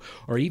Crow,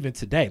 or even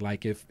today.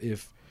 Like if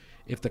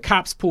the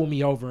cops pull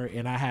me over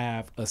and I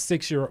have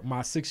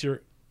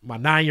my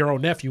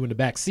 9-year-old nephew in the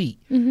back seat,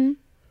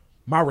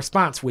 my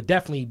response would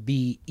definitely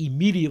be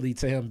immediately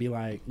to him, be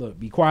like, look,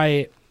 be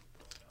quiet.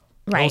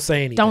 Right. Don't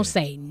say anything. Don't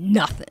say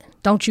nothing.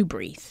 Don't you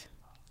breathe.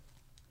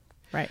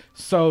 Right.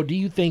 So do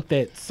you think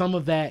that some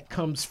of that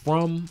comes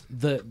from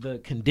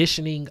the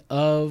conditioning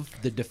of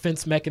the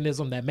defense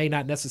mechanism that may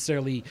not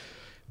necessarily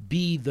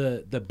be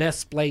the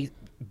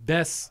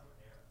best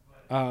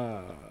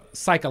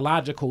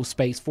psychological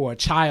space for a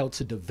child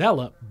to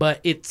develop, but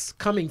it's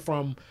coming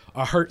from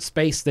a hurt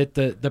space that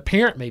the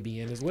parent may be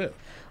in as well?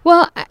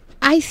 Well,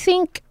 I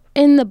think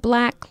in the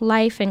Black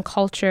life and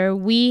culture,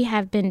 we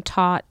have been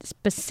taught,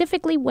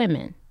 specifically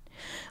women,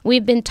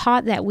 we've been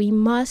taught that we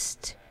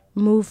must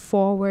move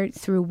forward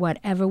through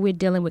whatever we're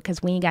dealing with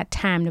because we ain't got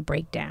time to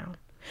break down.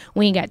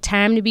 We ain't got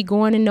time to be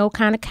going to no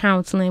kind of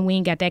counseling. We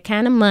ain't got that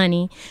kind of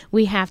money.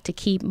 We have to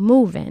keep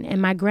moving.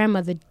 And my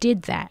grandmother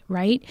did that,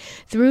 right?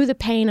 Through the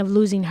pain of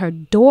losing her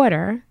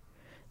daughter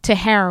to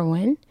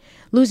heroin,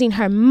 losing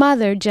her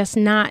mother, just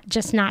not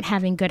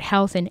having good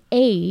health and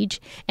age.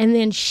 And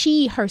then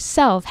she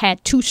herself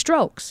had 2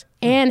 strokes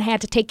and had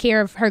to take care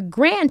of her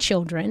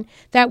grandchildren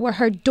that were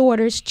her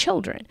daughter's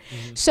children.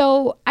 Mm-hmm.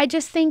 So I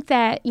just think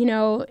that,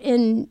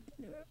 in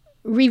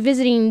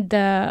revisiting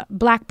the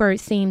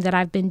Blackbird theme that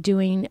I've been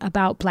doing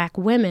about Black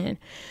women,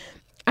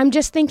 I'm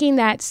just thinking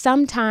that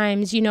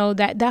sometimes,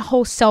 that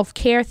whole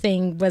self-care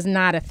thing was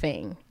not a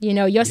thing.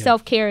 Your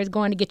self-care is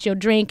going to get your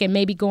drink and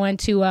maybe going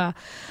to a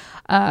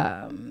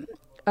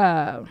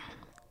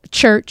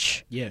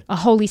church, a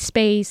holy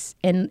space,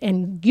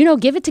 and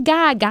give it to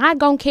God. God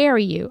gonna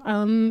carry you.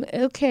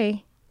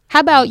 Okay. How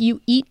about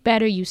you eat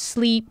better, you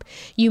sleep,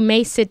 you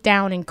may sit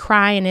down and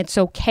cry, and it's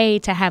okay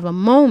to have a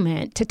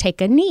moment to take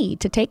a knee,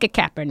 to take a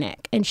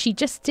Kaepernick. And she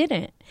just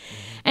didn't.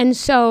 And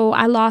so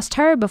I lost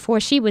her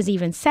before she was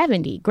even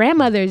 70.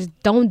 Grandmothers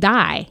don't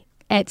die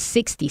at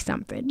 60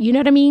 something. You know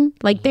what I mean?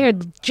 Like they're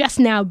just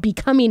now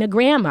becoming a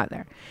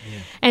grandmother. Yeah.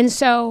 And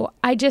so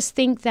I just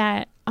think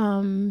that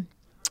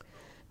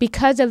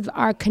because of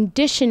our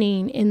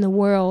conditioning in the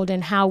world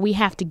and how we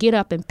have to get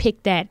up and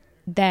pick that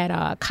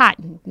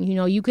cotton,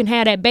 you can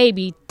have that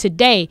baby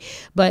today,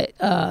 but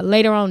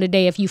later on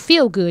today, if you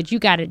feel good, you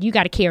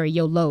gotta carry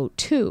your load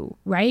too,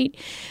 right?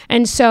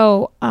 And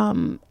so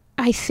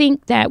I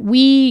think that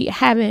we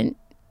haven't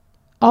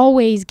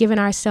always given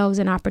ourselves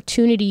an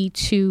opportunity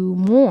to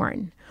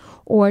mourn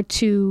or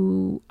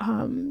to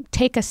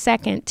take a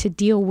second to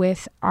deal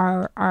with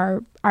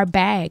our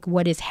bag,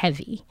 what is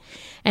heavy.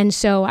 And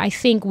so I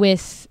think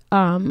with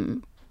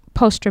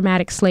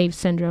post-traumatic slave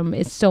syndrome,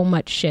 it's so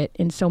much shit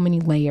in so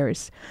many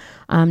layers.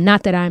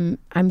 Not that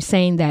I'm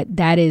saying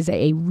that is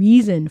a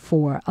reason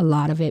for a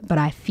lot of it, but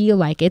I feel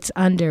like it's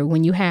under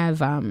when you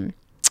have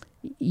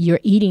you're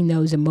eating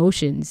those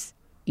emotions,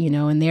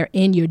 and they're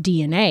in your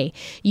DNA,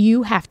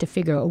 you have to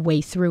figure a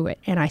way through it.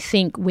 And I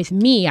think with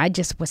me, I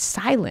just was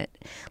silent.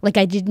 Like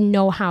I didn't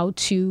know how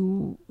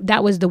to,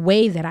 that was the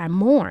way that I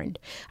mourned.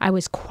 I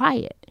was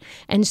quiet.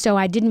 And so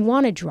I didn't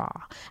want to draw.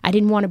 I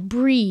didn't want to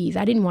breathe.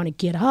 I didn't want to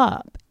get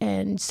up.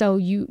 And so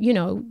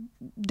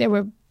there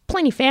were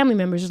plenty of family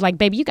members was like,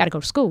 baby, you got to go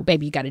to school.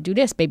 Baby, you got to do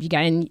this. Baby,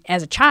 and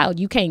as a child,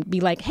 you can't be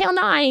like, hell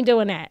no, I ain't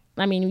doing that.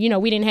 I mean,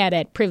 we didn't have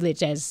that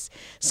privilege as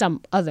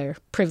some other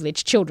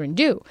privileged children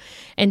do.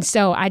 And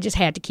so I just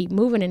had to keep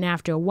moving. And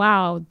after a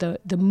while,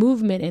 the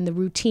movement and the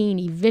routine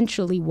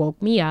eventually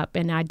woke me up.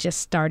 And I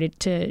just started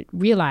to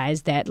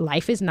realize that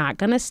life is not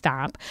going to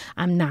stop.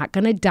 I'm not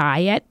going to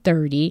die at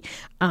 30.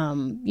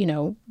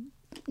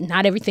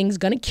 Not everything's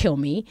going to kill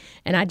me.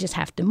 And I just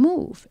have to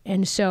move.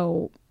 And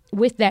so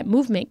with that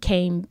movement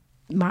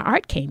my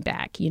art came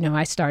back.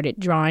 I started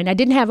drawing. I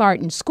didn't have art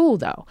in school,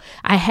 though.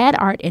 I had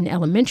art in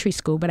elementary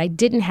school, but I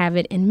didn't have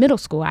it in middle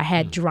school. I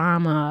had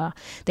drama.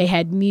 They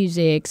had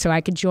music, so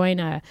I could join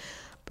a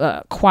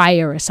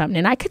choir or something,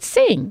 and I could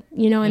sing,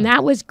 and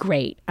that was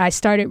great. I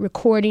started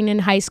recording in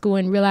high school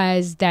and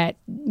realized that,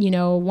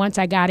 once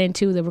I got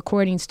into the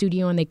recording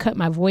studio and they cut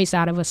my voice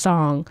out of a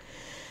song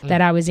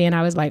that I was in,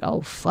 I was like,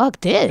 oh,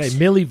 fuck this. Hey,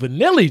 Milli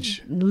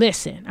Vanilli.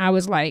 Listen, I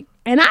was like,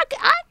 and I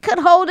could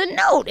hold a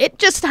note. It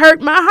just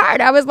hurt my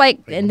heart. I was like,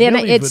 and then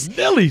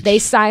they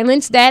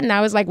silenced that, and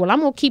I was like, well, I'm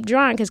going to keep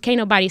drawing because can't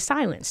nobody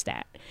silence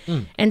that.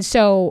 And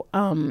so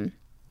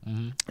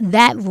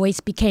that voice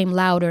became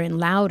louder and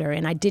louder,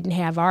 and I didn't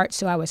have art,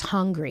 so I was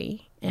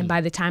hungry. And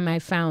by the time I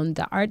found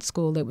the art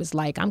school, it was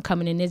like, I'm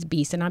coming in this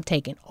beast, and I'm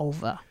taking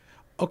over.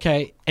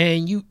 Okay,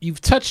 and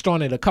you've touched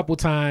on it a couple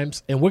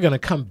times, and we're going to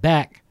come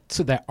back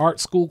to that art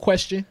school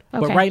question.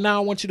 Okay. But right now I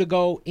want you to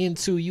go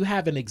into, you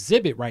have an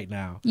exhibit right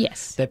now.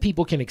 Yes. That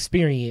people can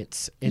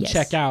experience and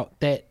check out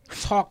that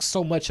talks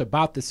so much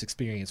about this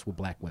experience with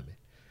Black women.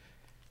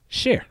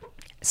 Share.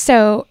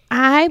 So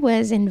I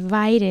was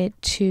invited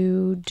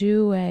to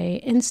do a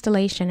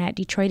installation at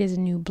Detroit is a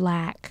New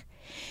Black.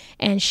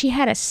 And she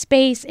had a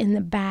space in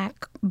the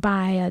back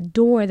by a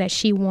door that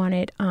she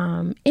wanted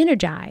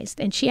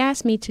energized. And she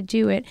asked me to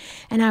do it.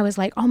 And I was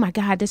like, oh, my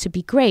God, this would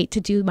be great to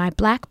do my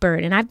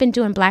Blackbird. And I've been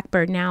doing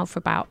Blackbird now for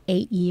about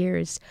 8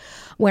 years,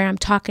 where I'm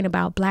talking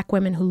about Black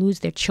women who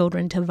lose their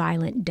children to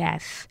violent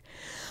death.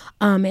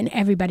 And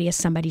everybody is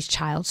somebody's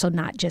child, so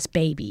not just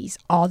babies.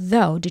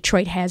 Although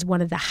Detroit has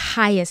one of the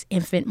highest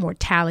infant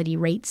mortality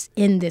rates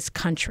in this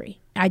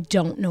country. I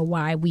don't know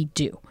why we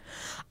do.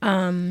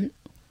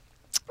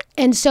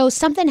 And so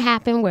something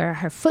happened where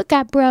her foot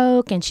got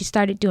broke and she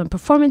started doing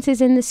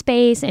performances in the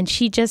space, and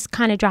she just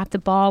kind of dropped the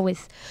ball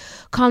with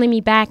calling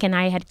me back. And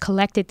I had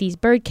collected these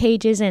bird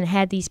cages and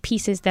had these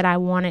pieces that I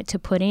wanted to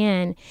put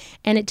in,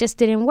 and it just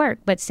didn't work.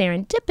 But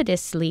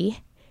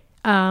serendipitously,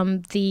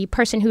 the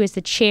person who is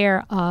the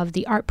chair of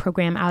the art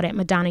program out at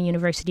Madonna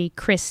University,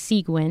 Chris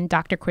Seguin,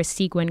 Dr. Chris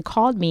Seguin,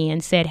 called me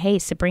and said, "Hey,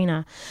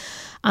 Sabrina,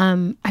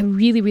 I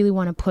really, really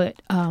want to put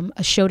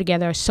a show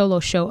together, a solo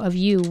show of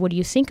you. What do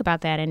you think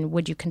about that? And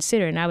would you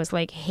consider?" And I was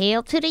like,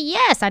 "Hail to the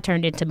yes." I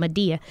turned into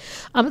Medea.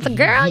 I was like,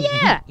 "Girl,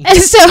 yeah." And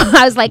so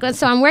I was like,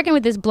 so I'm working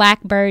with this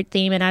black bird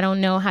theme, and I don't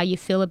know how you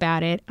feel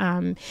about it,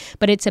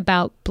 but it's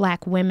about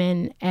black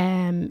women,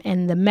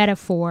 and the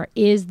metaphor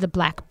is the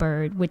black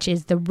bird, which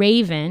is the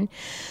raven.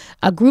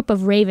 A group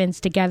of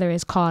ravens together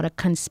is called a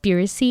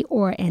conspiracy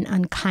or an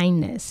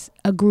unkindness.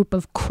 A group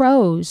of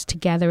crows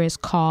together is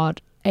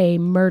called a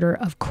murder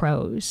of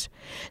crows.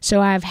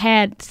 So I've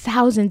had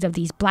thousands of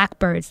these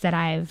blackbirds that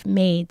I've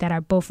made that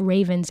are both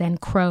ravens and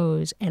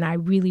crows, and I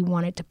really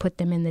wanted to put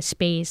them in the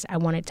space. I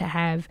wanted to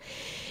have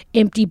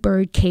empty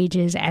bird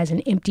cages as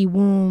an empty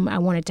womb. I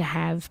wanted to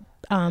have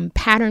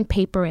pattern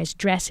paper as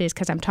dresses,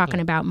 because I'm talking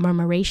about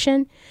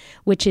murmuration,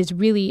 which is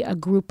really a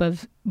group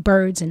of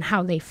birds and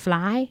how they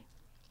fly.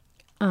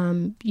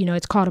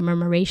 It's called a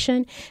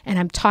murmuration, and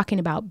I'm talking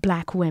about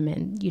black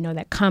women,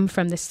 that come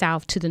from the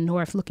South to the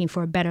North looking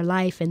for a better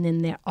life, and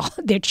then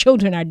their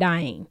children are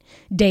dying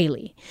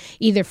daily,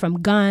 either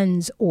from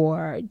guns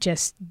or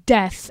just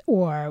death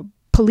or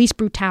police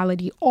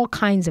brutality, all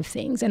kinds of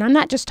things. And I'm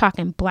not just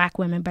talking black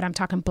women, but I'm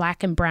talking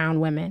black and brown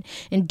women,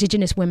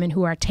 indigenous women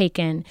who are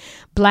taken,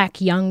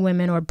 black young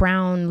women or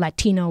brown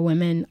Latina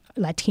women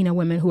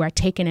who are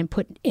taken and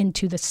put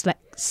into the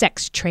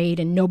sex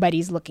trade, and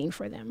nobody's looking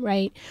for them,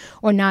 right?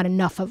 Or not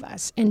enough of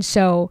us. And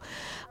so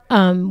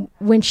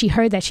when she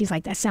heard that, she's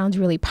like, "That sounds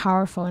really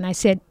powerful." And I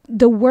said,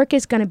 the work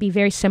is going to be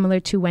very similar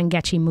to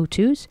Wangechi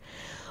Mutu's,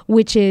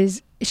 which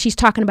is, she's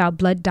talking about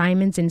blood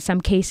diamonds in some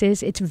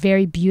cases. It's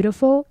very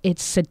beautiful.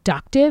 It's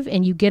seductive,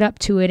 and you get up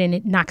to it and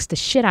it knocks the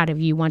shit out of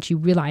you once you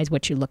realize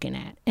what you're looking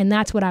at. And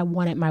that's what I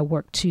wanted my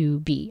work to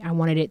be. I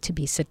wanted it to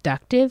be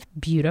seductive,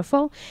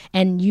 beautiful,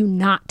 and you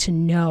not to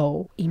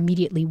know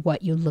immediately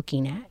what you're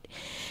looking at.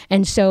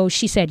 And so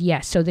she said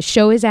yes. So the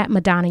show is at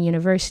Madonna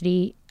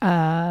University.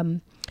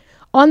 On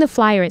the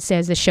flyer, it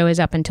says the show is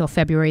up until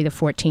February the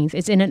 14th.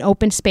 It's in an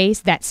open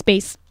space. That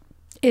space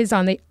is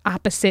on the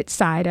opposite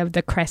side of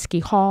the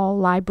Kresge Hall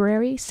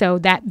Library. So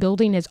that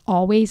building is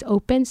always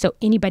open, so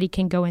anybody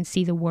can go and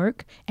see the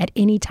work at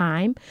any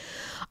time.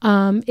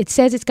 It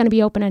says it's going to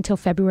be open until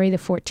February the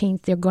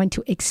 14th. They're going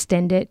to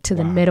extend it to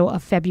the middle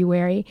of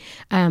February.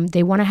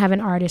 They want to have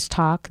an artist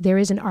talk. There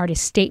is an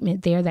artist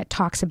statement there that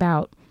talks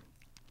about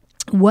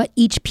what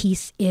each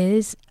piece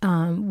is,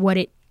 what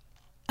it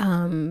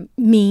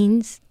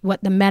means,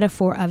 what the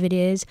metaphor of it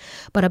is.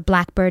 But a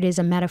blackbird is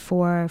a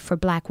metaphor for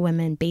black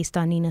women based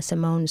on Nina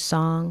Simone's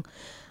song,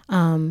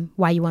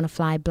 Why You Want to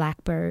Fly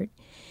Blackbird.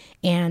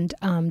 And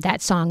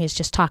that song is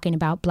just talking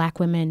about black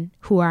women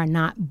who are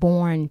not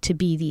born to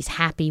be these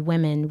happy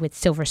women with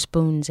silver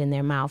spoons in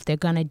their mouth. They're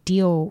going to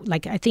deal,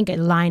 like I think a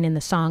line in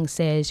the song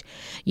says,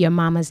 your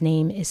mama's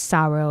name is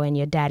sorrow and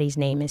your daddy's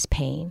name is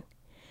pain.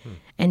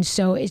 And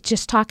so it's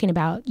just talking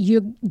about,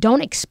 you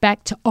don't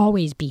expect to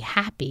always be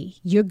happy.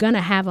 You're going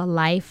to have a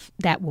life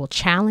that will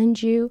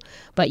challenge you,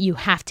 but you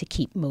have to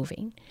keep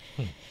moving.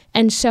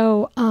 And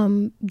so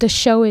the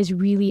show is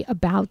really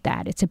about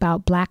that. It's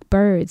about black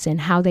birds and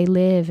how they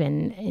live.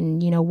 And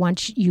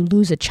once you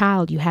lose a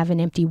child, you have an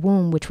empty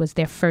womb, which was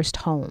their first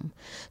home.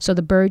 So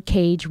the bird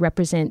cage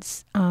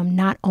represents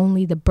not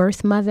only the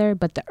birth mother,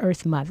 but the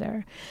earth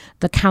mother,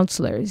 the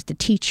counselors, the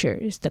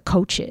teachers, the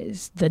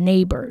coaches, the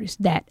neighbors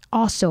that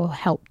also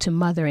help to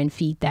mother and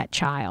feed that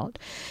child.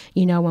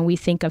 When we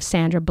think of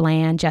Sandra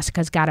Bland,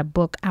 Jessica's got a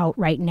book out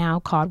right now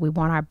called We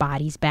Want Our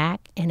Bodies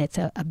Back. And it's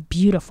a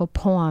beautiful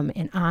poem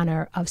in honor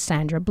of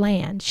Sandra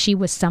Bland. She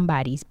was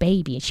somebody's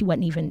baby. She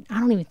wasn't even, I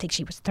don't even think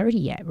she was 30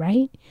 yet,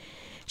 right?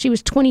 She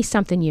was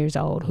 20-something years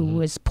old who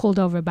was pulled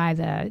over by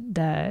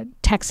the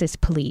Texas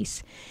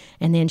police.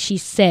 And then she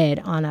said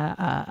on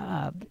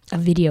a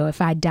video,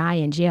 if I die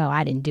in jail,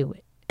 I didn't do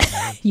it.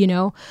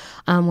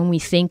 When we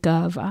think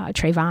of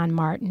Trayvon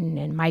Martin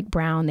and Mike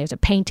Brown, there's a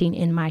painting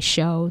in my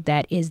show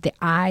that is the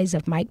eyes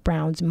of Mike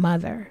Brown's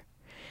mother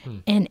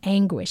in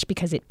anguish,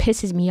 because it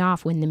pisses me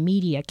off when the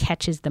media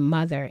catches the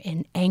mother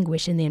in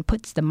anguish and then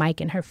puts the mic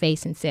in her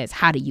face and says,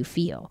 how do you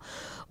feel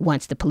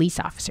once the police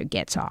officer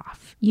gets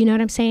off? You know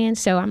what I'm saying?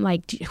 So I'm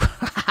like,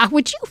 how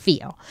would you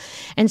feel?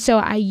 And so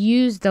I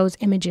used those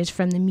images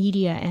from the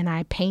media and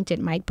I painted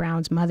Mike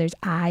Brown's mother's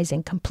eyes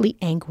in complete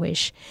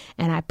anguish,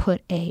 and I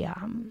put a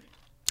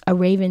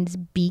raven's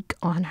beak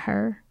on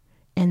her,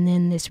 and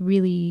then this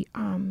really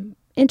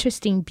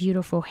interesting,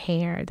 beautiful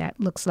hair that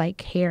looks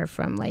like hair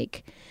from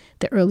like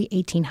the early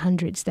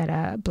 1800s that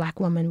a Black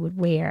woman would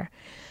wear.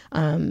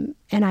 And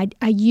I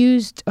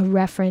used a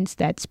reference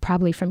that's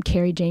probably from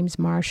Kerry James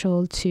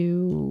Marshall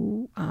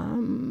to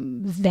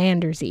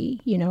Vandersea,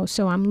 you know.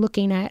 So I'm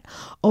looking at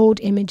old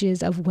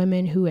images of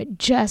women who had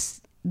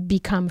just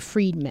become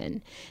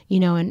freedmen, you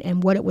know,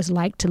 and what it was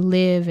like to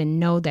live and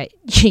know that,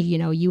 you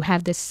know, you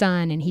have this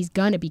son and he's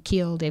going to be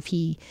killed if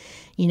he,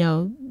 you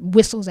know,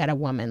 whistles at a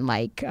woman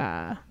like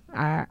our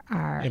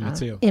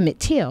Emmett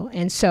Till.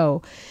 And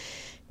so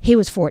he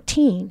was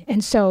 14.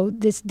 And so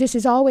this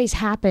has always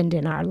happened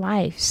in our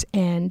lives.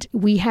 And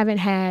we haven't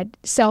had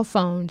cell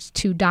phones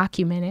to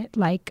document it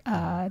like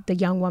the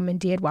young woman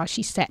did while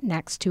she sat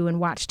next to and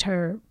watched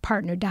her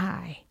partner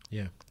die.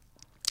 Yeah.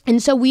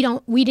 And so we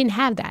didn't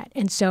have that.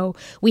 And so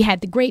we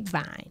had the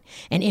grapevine.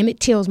 And Emmett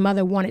Till's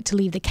mother wanted to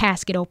leave the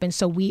casket open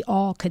so we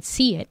all could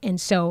see it. And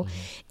so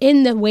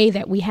in the way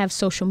that we have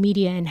social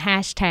media and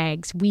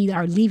hashtags, we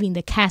are leaving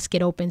the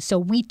casket open so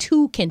we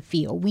too can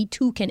feel, we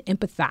too can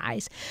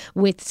empathize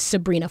with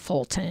Sabrina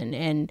Fulton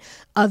and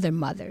other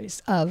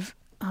mothers of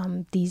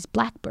these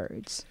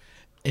blackbirds.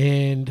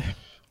 And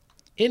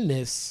in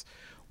this,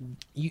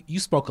 you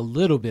spoke a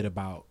little bit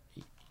about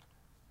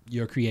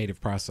your creative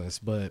process,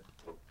 but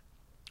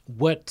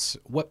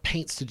what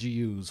paints did you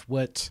use?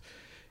 What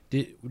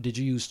did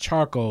you use?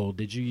 Charcoal?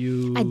 Did you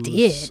use? I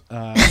did.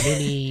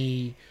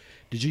 Many.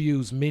 Did you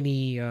use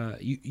many?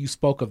 You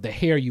spoke of the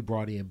hair you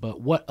brought in,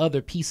 but what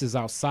other pieces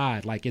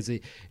outside? Like, is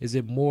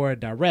it more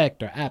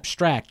direct or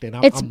abstract? And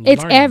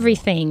it's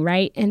everything, more.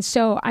 Right? And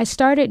so I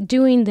started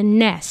doing the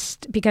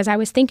nest because I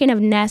was thinking of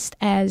nest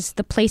as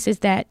the places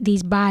that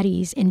these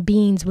bodies and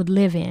beings would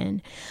live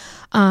in.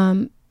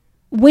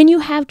 When you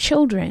have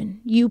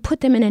children, you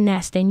put them in a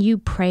nest and you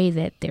pray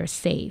that they're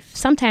safe.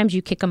 Sometimes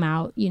you kick them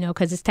out, you know,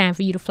 because it's time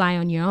for you to fly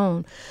on your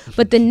own.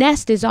 But the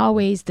nest is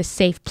always the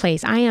safe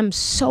place. I am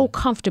so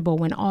comfortable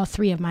when all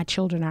three of my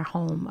children are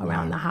home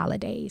around the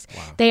holidays.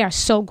 Wow. They are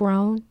so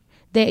grown.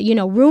 That, you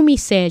know, Rumi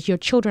says your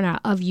children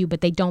are of you,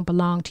 but they don't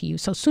belong to you.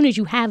 So as soon as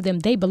you have them,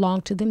 they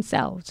belong to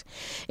themselves.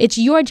 It's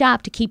your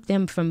job to keep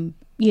them from,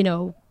 you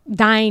know,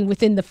 dying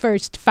within the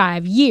first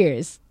 5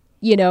 years.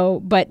 You know,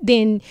 but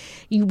then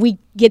we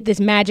get this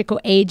magical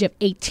age of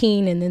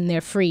 18 and then they're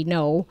free.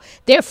 No,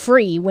 they're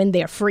free when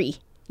they're free.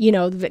 You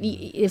know,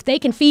 if they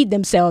can feed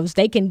themselves,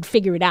 they can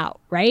figure it out,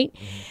 right?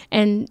 Mm-hmm.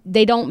 And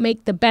they don't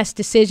make the best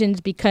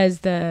decisions because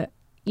the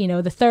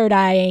third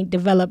eye ain't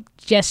developed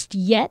just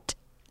yet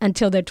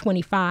until they're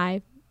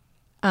 25.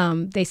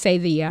 They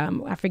say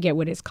I forget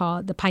what it's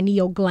called, the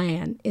pineal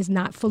gland is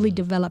not fully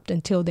developed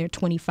until they're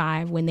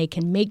 25 when they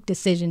can make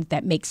decisions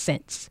that make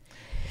sense.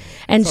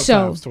 And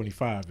sometimes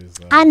 25 is.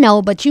 I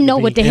know, but you know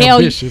what the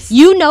ambitious.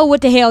 You know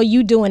what the hell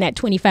you doing at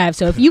 25.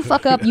 So if you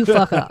fuck up, you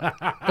fuck up.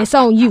 It's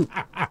on you.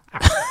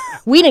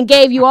 We done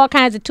gave you all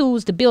kinds of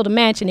tools to build a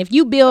mansion. If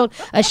you build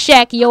a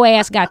shack, your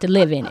ass got to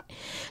live in it.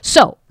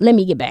 So let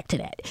me get back to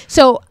that.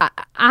 So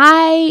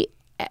I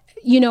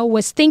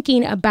was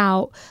thinking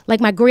about,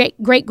 like my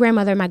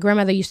great-grandmother, my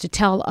grandmother used to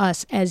tell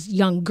us as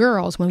young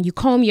girls, when you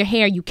comb your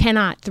hair, you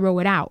cannot throw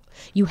it out.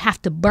 You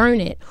have to burn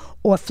it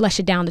or flush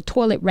it down the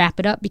toilet, wrap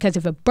it up, because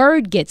if a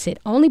bird gets it,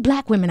 only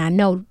Black women I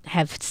know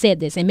have said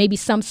this, and maybe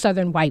some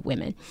Southern white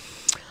women.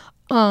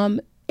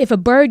 If a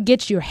bird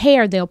gets your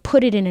hair, they'll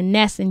put it in a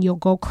nest and you'll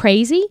go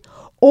crazy,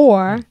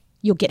 or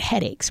you'll get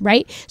headaches,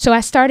 right? So I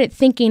started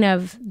thinking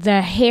of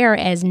the hair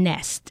as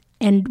nest.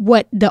 And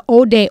what the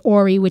Ode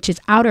Ori, which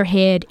is outer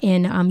head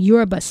in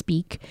Yoruba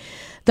speak,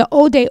 the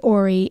Ode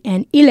Ori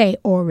and Ile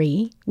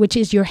Ori, which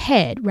is your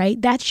head,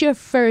 right? That's your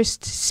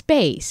first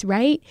space,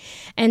 right?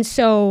 And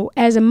so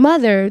as a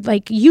mother,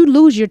 like, you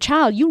lose your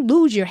child, you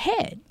lose your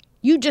head.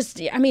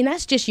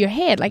 That's just your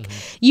head. Like,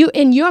 you,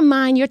 in your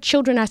mind, your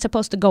children are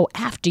supposed to go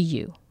after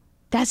you.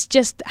 That's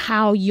just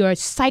how your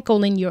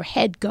cycle in your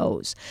head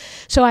goes.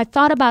 So I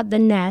thought about the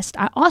nest.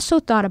 I also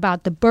thought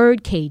about the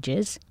bird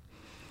cages.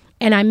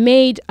 And I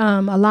made a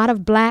lot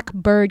of black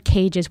bird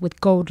cages with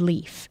gold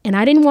leaf. And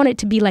I didn't want it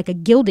to be like a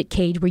gilded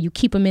cage where you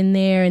keep them in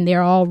there and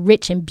they're all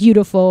rich and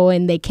beautiful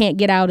and they can't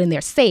get out and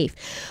they're safe.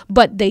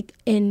 But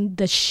in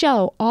the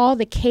show, all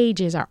the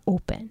cages are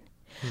open.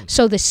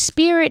 So the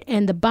spirit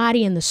and the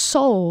body and the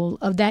soul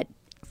of that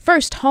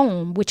first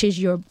home, which is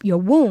your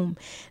womb,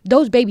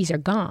 those babies are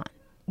gone.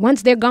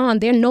 Once they're gone,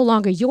 they're no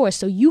longer yours.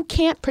 So you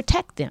can't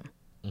protect them.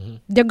 Mm-hmm.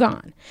 They're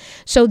gone.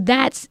 So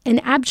that's an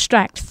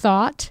abstract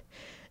thought.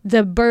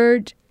 The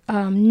bird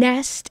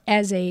nest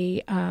as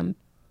a,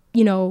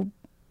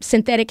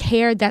 synthetic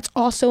hair, that's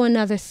also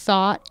another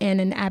thought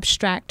and an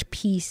abstract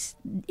piece,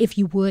 if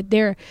you would.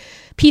 They're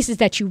pieces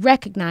that you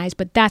recognize,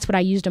 but that's what I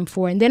used them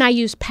for. And then I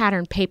used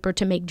pattern paper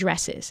to make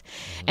dresses.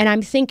 Mm-hmm. And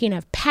I'm thinking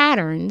of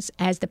patterns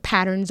as the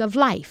patterns of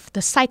life,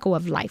 the cycle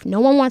of life. No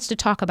one wants to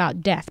talk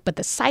about death, but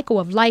the cycle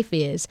of life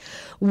is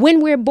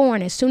when we're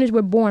born, as soon as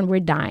we're born,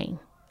 we're dying.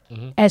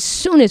 Mm-hmm. As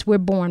soon as we're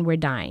born, we're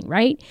dying,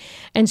 right?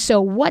 And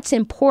so what's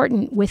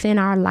important within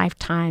our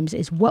lifetimes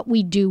is what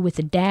we do with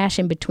the dash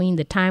in between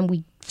the time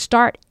we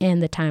start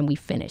and the time we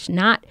finish.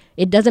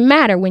 It doesn't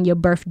matter when your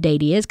birth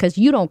date is, because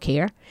you don't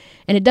care.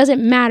 And it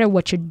doesn't matter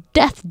what your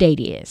death date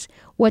is.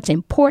 What's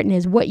important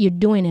is what you're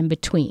doing in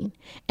between.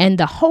 And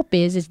the hope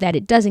is that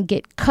it doesn't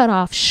get cut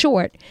off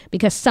short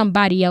because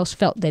somebody else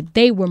felt that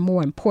they were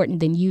more important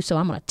than you, so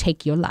I'm going to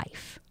take your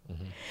life.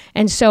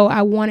 And so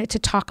I wanted to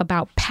talk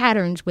about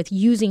patterns with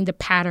using the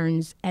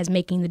patterns as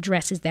making the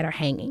dresses that are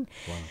hanging.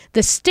 Wow.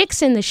 The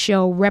sticks in the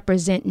show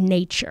represent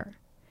nature.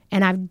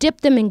 And I've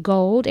dipped them in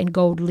gold and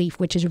gold leaf,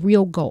 which is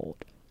real gold.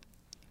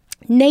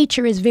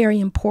 Nature is very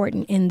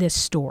important in this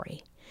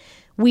story.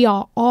 We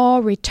are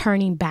all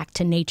returning back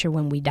to nature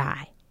when we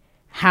die.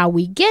 How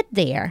we get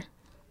there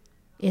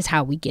is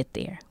how we get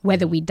there.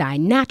 Whether we die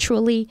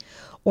naturally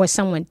or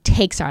someone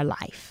takes our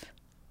life,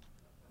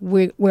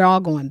 we're all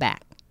going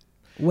back,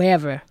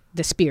 wherever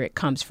the spirit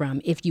comes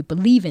from, if you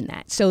believe in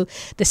that. So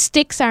the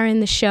sticks are in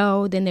the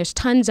show. Then there's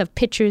tons of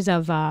pictures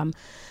of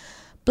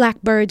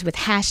blackbirds with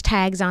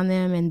hashtags on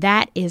them, and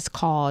that is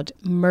called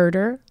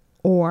murder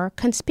or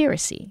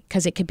conspiracy,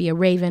 because it could be a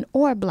raven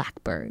or a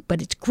blackbird, but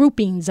it's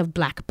groupings of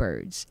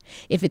blackbirds.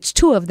 If it's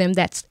two of them,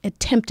 that's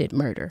attempted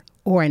murder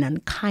or an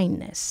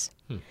unkindness.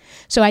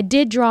 So I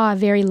did draw a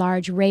very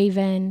large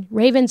raven.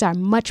 Ravens are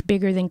much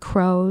bigger than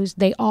crows.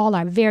 They all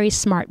are very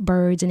smart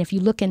birds. And if you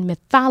look in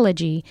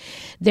mythology,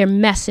 they're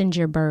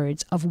messenger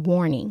birds of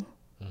warning,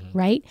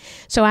 right?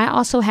 So I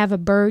also have a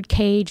bird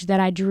cage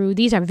that I drew.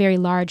 These are very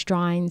large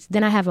drawings.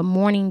 Then I have a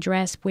mourning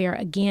dress where,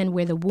 again,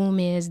 where the womb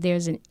is,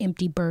 there's an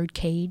empty bird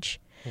cage.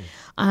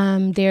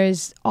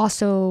 There's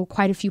also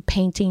quite a few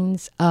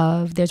paintings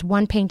there's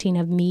one painting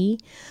of me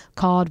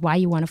called Why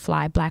You Want to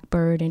Fly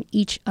Blackbird, and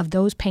each of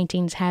those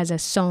paintings has a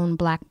sewn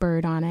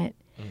blackbird on it.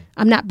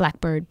 I'm not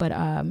blackbird, but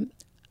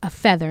a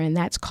feather, and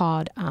that's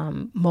called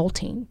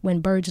molting.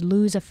 When birds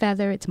lose a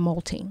feather, it's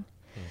molting.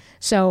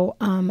 So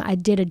I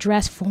did a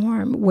dress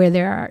form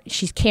where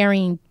she's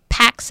carrying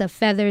packs of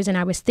feathers, and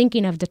I was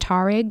thinking of the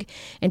Tuareg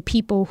and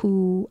people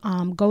who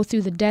go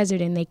through the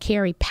desert and they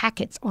carry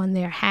packets on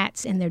their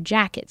hats and their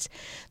jackets.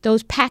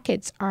 Those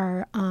packets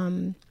are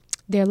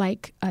they're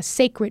like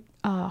sacred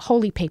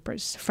holy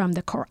papers from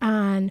the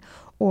Quran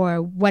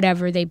or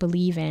whatever they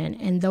believe in,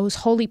 and those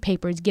holy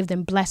papers give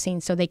them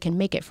blessings so they can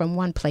make it from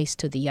one place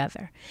to the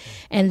other.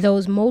 And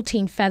those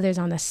molting feathers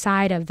on the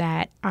side of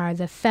that are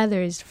the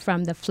feathers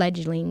from the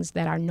fledglings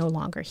that are no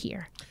longer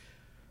here.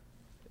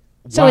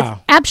 So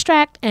it's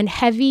abstract and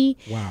heavy.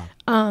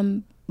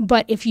 Wow.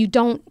 But if you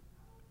don't,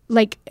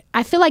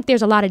 I feel like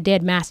there's a lot of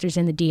dead masters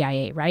in the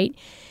DIA, right?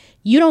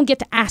 You don't get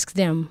to ask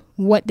them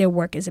what their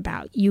work is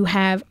about. You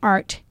have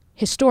art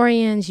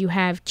historians, you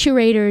have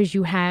curators,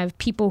 you have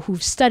people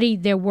who've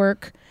studied their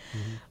work.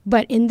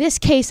 But in this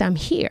case, I'm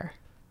here,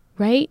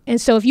 right?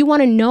 And so if you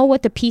want to know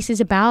what the piece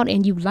is about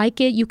and you like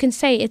it, you can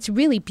say it's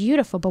really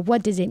beautiful, but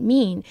what does it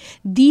mean?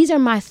 These are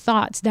my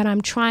thoughts that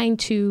I'm trying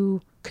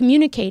to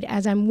communicate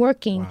as I'm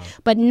working,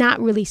 but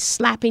not really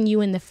slapping you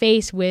in the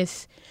face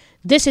with,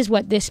 this is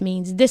what this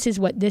means, this is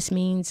what this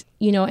means,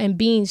 and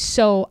being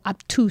so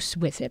obtuse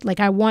with it. Like,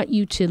 I want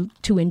you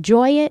to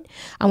enjoy it.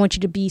 I want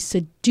you to be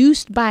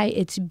seduced by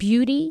its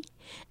beauty.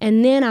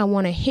 And then I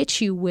want to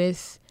hit you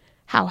with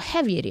how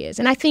heavy it is.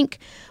 And I think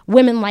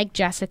women like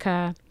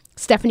Jessica,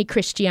 Stephanie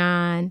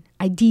Christian,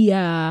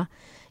 Idea,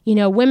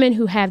 women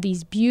who have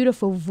these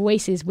beautiful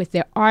voices with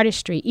their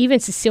artistry, even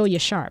Cecilia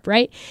Sharp,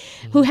 right?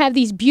 Who have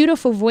these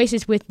beautiful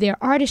voices with their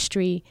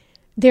artistry.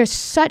 They're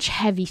such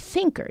heavy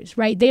thinkers,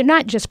 right? They're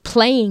not just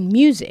playing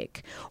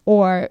music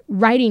or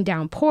writing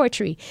down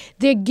poetry.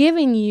 They're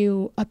giving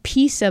you a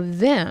piece of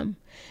them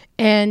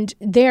and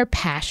their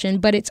passion,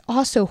 but it's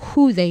also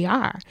who they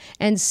are.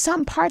 And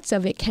some parts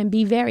of it can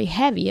be very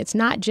heavy. It's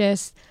not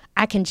just,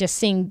 I can just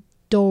sing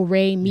do,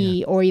 re,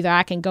 mi, or either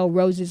I can go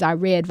roses are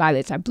red,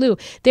 violets are blue.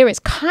 There is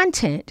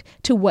content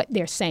to what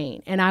they're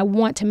saying. And I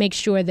want to make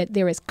sure that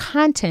there is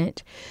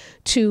content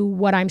to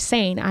what I'm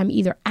saying. I'm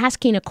either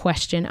asking a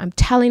question, I'm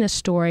telling a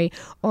story,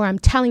 or I'm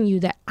telling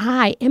you that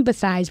I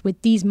empathize with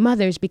these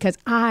mothers because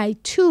I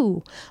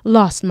too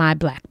lost my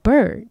black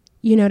bird.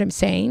 You know what I'm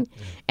saying?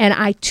 And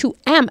I too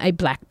am a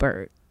black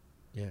bird.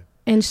 Yeah.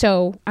 And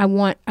so I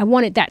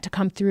wanted that to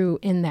come through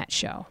in that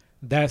show.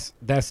 That's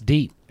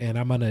deep, and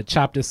I'm gonna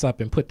chop this up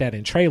and put that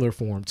in trailer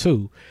form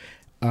too,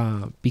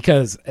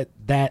 because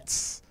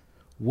that's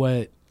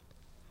what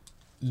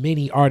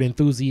many art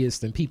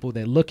enthusiasts and people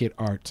that look at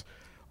art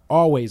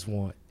always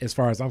want, as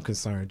far as I'm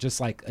concerned, just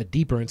like a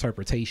deeper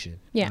interpretation.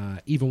 Yeah.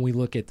 Even when we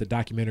look at the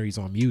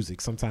documentaries on music,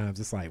 sometimes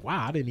it's like,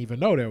 wow, I didn't even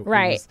know that.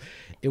 Right.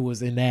 It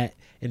was in that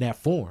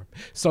form.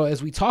 So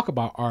as we talk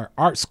about our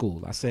art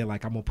school, I said,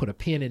 like, I'm gonna put a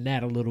pin in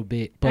that a little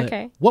bit. But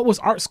okay. What was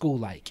art school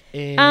like?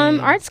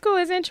 And art school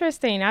is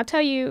interesting. I'll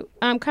tell you,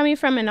 coming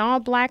from an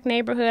all-black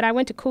neighborhood, I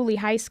went to Cooley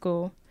High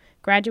School.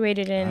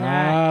 Graduated in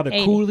the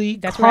 80. Cooley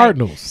That's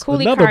Cardinals. Right.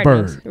 Cooley Another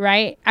Cardinals, bird.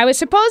 right? I was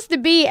supposed to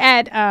be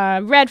at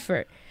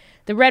Redford,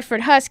 the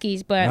Redford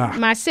Huskies, but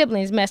my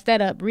siblings messed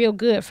that up real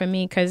good for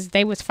me because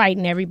they was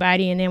fighting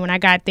everybody. And then when I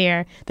got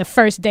there, the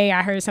first day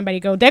I heard somebody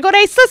go, "There go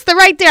they sister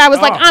right there." I was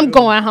like, "I'm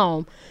going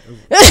home."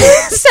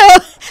 So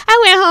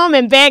I went home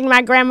and begged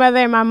my grandmother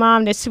and my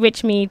mom to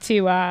switch me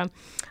to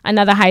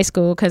another high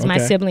school because my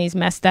siblings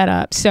messed that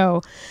up.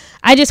 So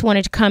I just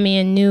wanted to come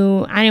in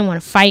new. I didn't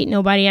want to fight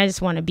nobody. I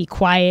just want to be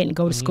quiet and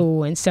go to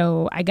school. And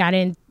so I got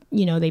in,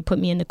 they put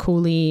me in the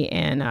Cooley,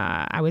 and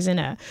I was in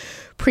a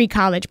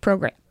pre-college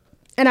program.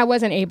 And I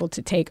wasn't able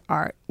to take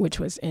art, which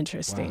was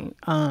interesting.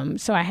 Wow.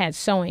 So I had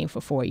sewing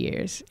for 4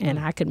 years, and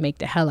I could make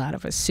the hell out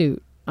of a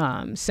suit.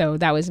 So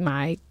that was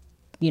my,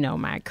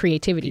 my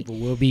creativity. People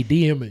will be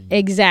DMing.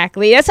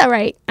 Exactly. That's all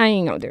right. I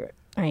ain't gonna do it.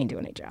 I ain't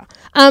doing it,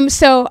 y'all.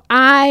 So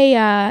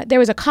there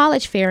was a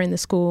college fair in the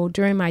school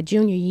during my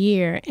junior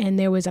year, and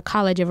there was a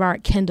College of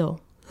Art Kendall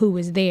who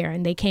was there,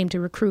 and they came to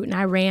recruit, and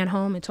I ran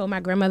home and told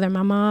my grandmother and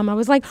my mom. I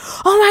was like,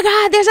 "Oh my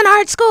God, there's an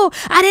art school.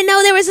 I didn't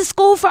know there was a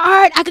school for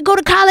art. I could go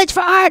to college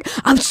for art.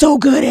 I'm so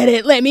good at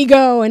it. Let me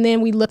go." And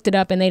then we looked it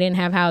up, and they didn't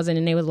have housing,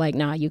 and they was like,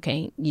 "Nah, you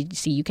can't.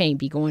 You can't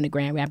be going to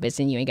Grand Rapids,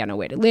 and you ain't got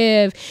nowhere to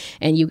live,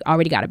 and you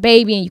already got a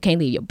baby, and you can't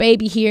leave your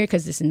baby here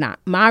because this is not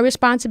my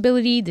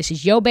responsibility. This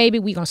is your baby.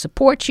 We gonna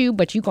support you,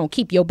 but you gonna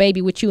keep your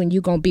baby with you, and you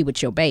gonna be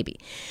with your baby."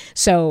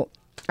 So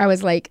I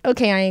was like,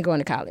 okay, I ain't going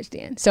to college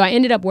then. So I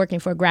ended up working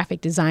for a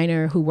graphic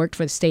designer who worked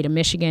for the state of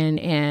Michigan,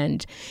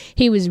 and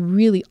he was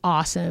really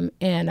awesome.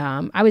 And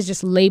I was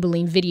just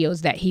labeling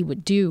videos that he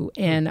would do.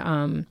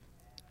 And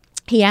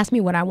he asked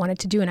me what I wanted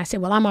to do, and I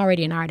said, well, I'm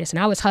already an artist,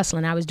 and I was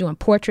hustling. I was doing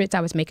portraits.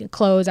 I was making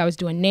clothes. I was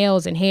doing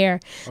nails and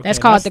hair. Okay, that's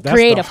called the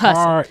creative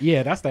hustle.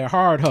 Yeah, that's the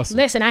hard hustle.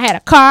 Listen, I had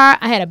a car.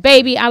 I had a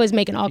baby. I was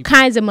making all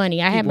kinds of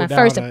money. I had my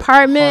first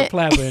apartment.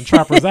 Plaza in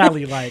Trappers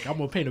Alley, like, I'm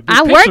going to paint a big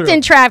picture. I worked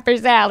in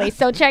Trappers Alley,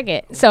 so check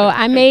it. So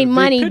I made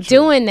money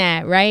doing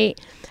that, right?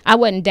 I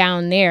wasn't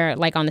down there,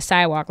 like, on the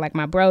sidewalk like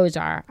my bros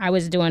are. I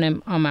was doing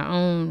them on my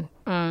own,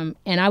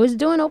 and I was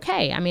doing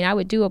okay. I mean, I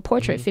would do a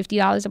portrait,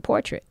 $50 a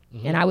portrait.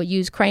 And I would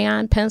use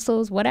crayon,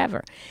 pencils,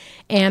 whatever.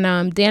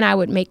 And then I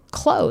would make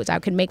clothes. I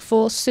could make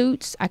full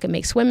suits. I could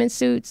make swimming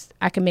suits.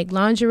 I could make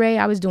lingerie.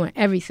 I was doing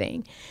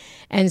everything.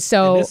 And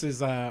so, and this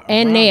is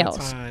and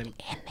nails. And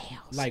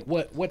nails. Like,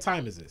 what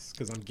time is this?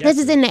 Because I'm guessing.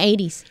 This is in the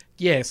 80s.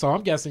 Yeah, so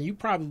I'm guessing you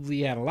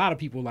probably had a lot of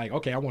people like,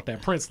 okay, I want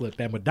that Prince look,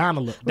 that Madonna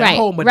look, that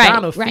whole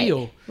Madonna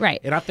feel.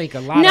 Right. And I think a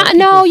lot of people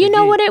No, you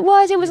know what it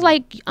was? It was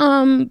like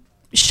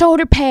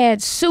shoulder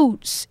pads,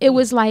 suits. It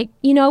was like,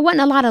 it wasn't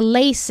a lot of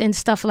lace and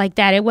stuff like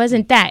that. It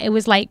wasn't that. It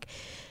was like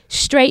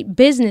straight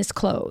business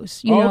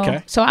clothes, you know?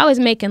 Okay. So I was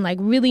making like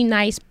really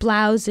nice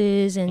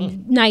blouses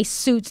and nice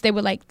suits. They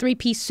were like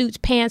 3-piece suits,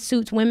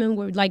 pantsuits. Women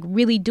were like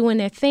really doing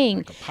their thing.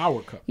 Like a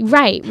power cup.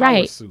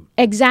 Right. Suit.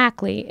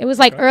 Exactly. It was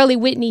like early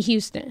Whitney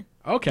Houston.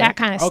 Okay. That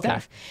kind of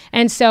stuff.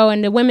 And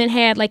the women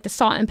had like the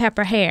salt and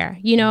pepper hair,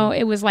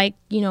 it was like,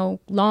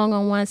 long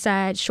on one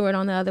side, short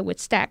on the other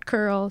with stacked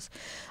curls,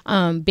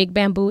 big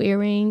bamboo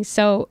earrings.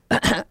 So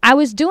I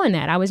was doing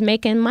that. I was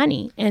making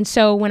money. And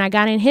so when I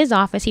got in his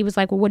office, he was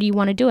like, well, what do you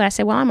want to do? I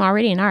said, well, I'm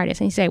already an artist.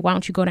 And he said, why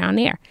don't you go down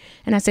there?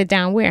 And I said,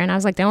 down where? And I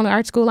was like, the only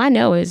art school I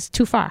know is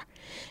too far.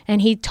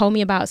 And he told me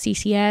about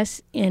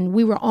CCS, and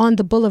we were on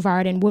the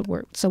boulevard in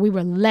Woodward. So we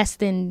were less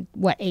than,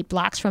 8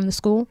 blocks from the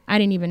school? I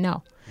didn't even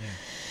know. Yeah.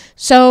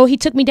 So he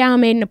took me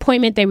down, made an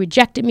appointment. They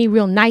rejected me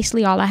real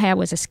nicely. All I had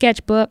was a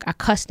sketchbook. I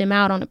cussed him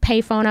out on a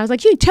payphone. I was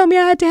like, you didn't tell me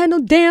I had to have no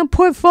damn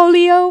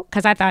portfolio?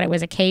 Because I thought it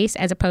was a case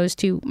as opposed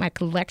to my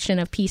collection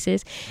of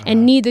pieces.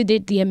 And neither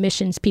did the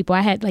admissions people.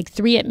 I had like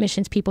 3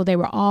 admissions people. They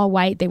were all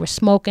white. They were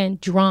smoking,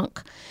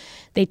 drunk.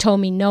 They told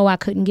me no, I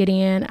couldn't get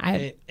in.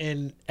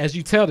 And as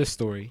you tell this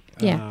story,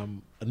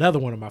 another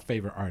one of my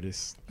favorite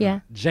artists,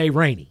 Jay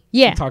Rainey.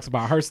 Yeah, she talks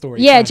about her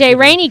story. Yeah, Jay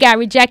Rainey got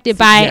rejected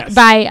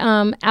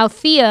by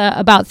Althea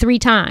about 3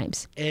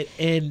 times.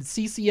 And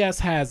CCS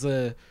has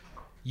a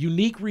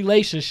unique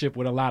relationship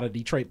with a lot of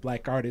Detroit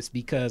black artists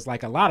because,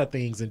 like a lot of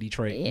things in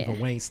Detroit, even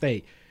Wayne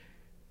State,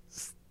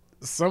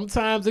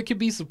 sometimes it can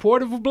be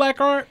supportive of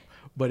black art,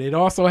 but it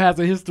also has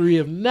a history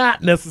of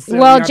not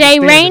necessarily. Well, Jay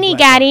Rainey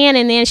got in,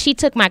 and then she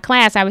took my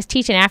class. I was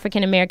teaching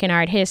African American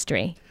art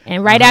history.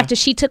 And right after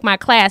she took my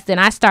class, then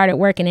I started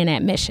working in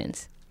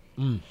admissions.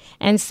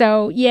 And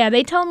so,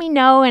 they told me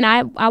no, and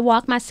I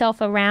walked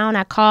myself around.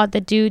 I called the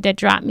dude that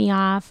dropped me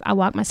off. I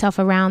walked myself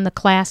around the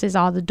classes.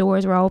 All the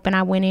doors were open.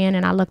 I went in,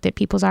 and I looked at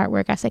people's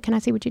artwork. I said, can I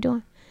see what you're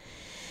doing?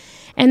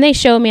 And they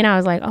showed me, and I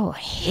was like, oh,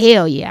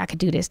 hell yeah, I could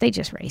do this. They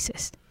just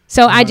racist.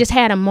 So I just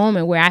had a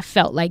moment where I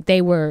felt like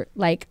they were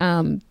like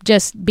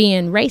just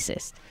being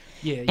racist.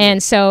 Yeah.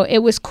 And so it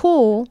was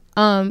cool.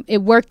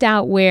 It worked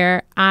out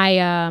where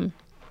I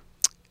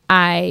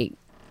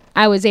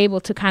was able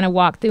to kind of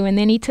walk through, and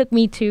then he took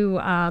me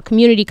to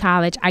community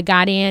college. I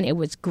got in. It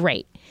was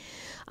great.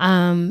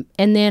 And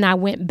then I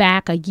went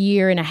back a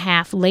year and a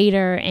half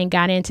later and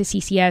got into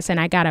CCS, and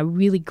I got a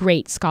really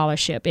great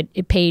scholarship.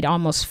 It paid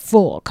almost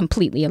full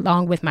completely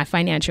along with my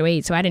financial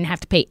aid, so I didn't have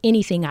to pay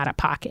anything out of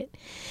pocket.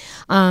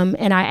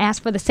 And I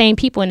asked for the same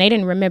people, and they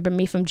didn't remember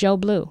me from Joe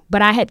Blue.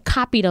 But I had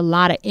copied a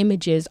lot of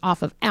images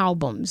off of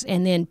albums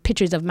and then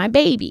pictures of my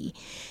baby.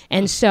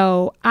 And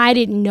so I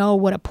didn't know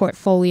what a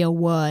portfolio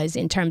was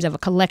in terms of a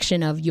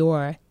collection of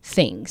your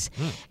things.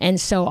 And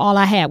so all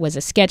I had was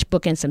a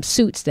sketchbook and some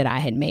suits that I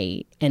had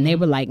made. And they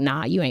were like,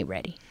 nah, you ain't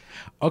ready.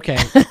 Okay.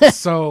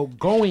 So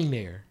going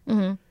there,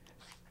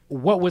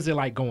 what was it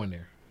like going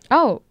there?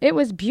 Oh, it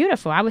was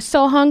beautiful. I was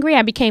so hungry.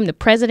 I became the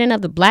president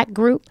of the black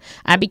group.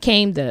 I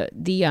became the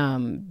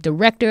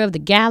director of the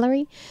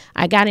gallery.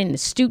 I got into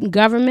student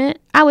government.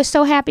 I was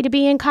so happy to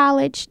be in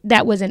college.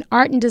 That was an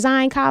art and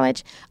design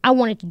college. I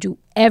wanted to do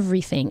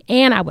everything,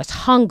 and I was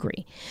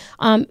hungry.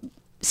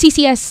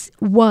 CCS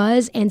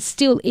was and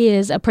still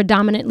is a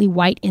predominantly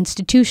white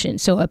institution,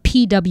 so a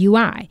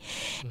PWI.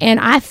 And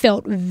I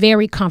felt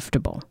very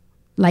comfortable.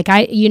 Like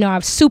I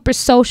was super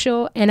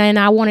social, and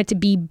I wanted to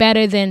be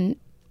better than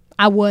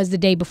I was the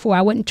day before.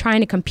 I wasn't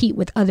trying to compete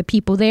with other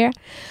people there,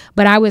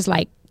 but I was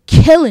like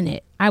killing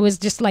it. I was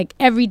just like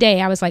every day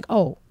I was like,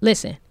 oh,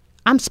 listen,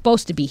 I'm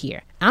supposed to be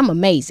here. I'm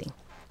amazing.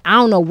 I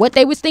don't know what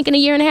they was thinking a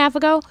year and a half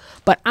ago,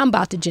 but I'm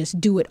about to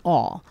just do it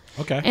all.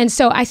 Okay. And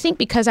so I think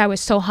because I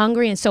was so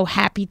hungry and so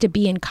happy to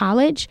be in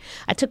college,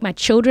 I took my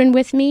children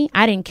with me.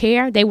 I didn't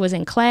care. They was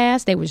in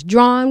class. They was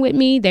drawing with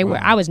me.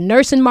 I was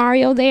nursing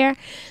Mario there.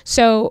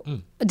 So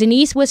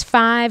Denise was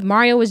 5.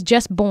 Mario was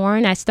just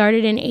born. I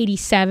started in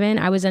 87.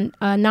 I was a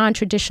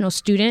non-traditional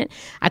student.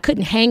 I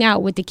couldn't hang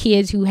out with the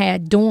kids who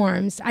had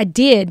dorms. I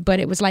did, but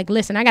it was like,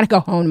 listen, I got to go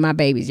home to my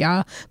babies.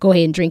 Y'all go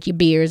ahead and drink your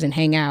beers and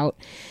hang out.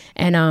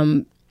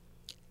 And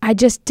I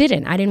just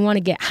didn't. I didn't want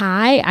to get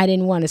high. I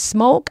didn't want to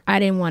smoke. I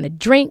didn't want to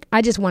drink.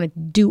 I just wanted to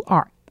do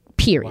art,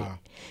 period. Wow.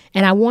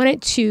 And I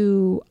wanted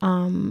to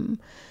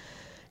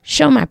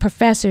show my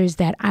professors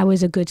that I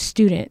was a good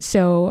student.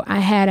 So I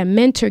had a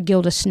mentor,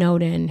 Gilda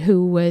Snowden,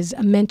 who was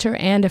a mentor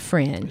and a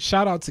friend.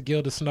 Shout out to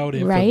Gilda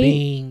Snowden for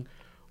being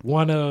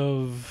one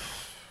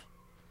of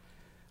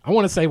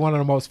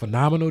the most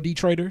phenomenal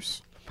Detroiters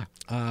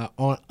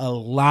on a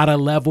lot of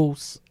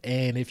levels.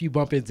 And if you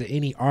bump into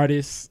any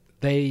artists,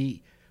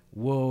 they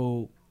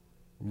will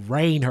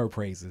rain her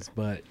praises,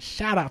 but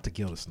shout out to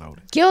Gilda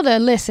Snowden. Gilda,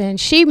 listen,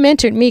 she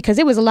mentored me because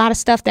it was a lot of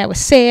stuff that was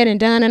said and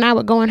done, and I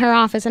would go in her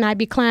office and I'd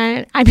be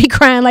crying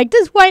like,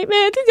 this white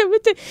man.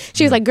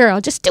 She was like, girl,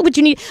 just do what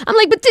you need. I'm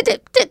like,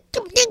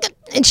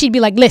 and she'd be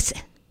like, listen,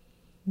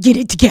 get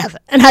it together.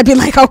 And I'd be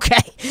like,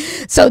 okay.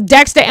 So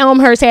Dexter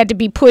Elmhurst had to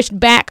be pushed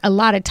back a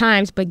lot of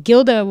times, but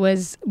Gilda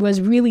was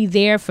really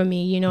there for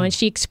me, and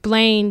she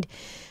explained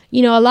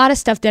a lot of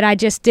stuff that I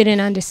just didn't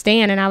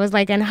understand. And I was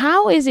like, and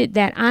how is it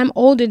that I'm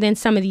older than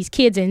some of these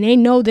kids and they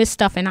know this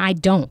stuff and I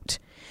don't?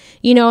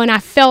 And I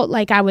felt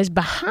like I was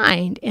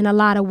behind in a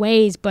lot of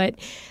ways. But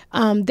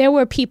there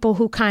were people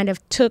who kind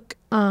of took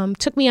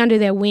me under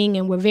their wing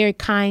and were very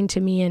kind to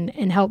me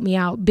and helped me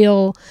out.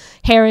 Bill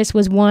Harris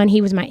was one.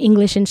 He was my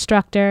English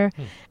instructor.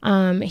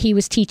 He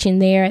was teaching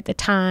there at the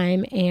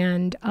time.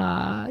 And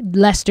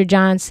Lester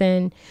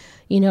Johnson,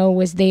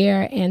 was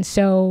there. And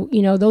so,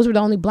 those were the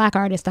only black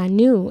artists I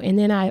knew. And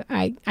then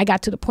I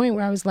got to the point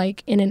where I was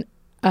like in an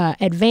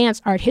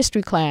advanced art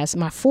history class,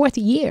 my 4th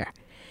year.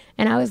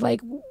 And I was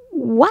like,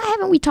 why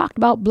haven't we talked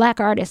about black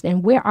artists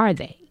and where are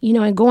they?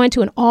 And going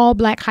to an all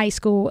black high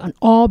school, an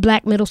all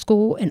black middle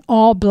school, an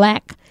all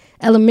black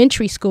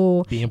elementary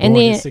school. Being born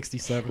in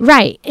 67.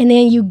 Right. And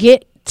then you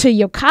get to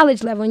your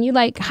college level and you're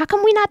like, how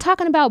come we not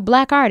talking about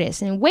black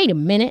artists? And wait a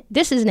minute,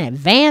 this is an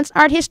advanced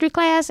art history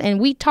class and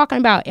we talking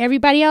about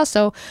everybody else.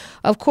 So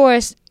of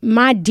course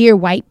my dear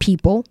white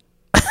people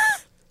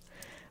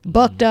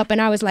bucked up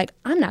and I was like,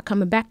 I'm not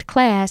coming back to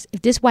class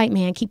if this white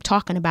man keep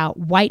talking about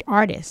white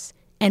artists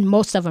and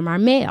most of them are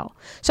male.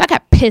 So I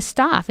got pissed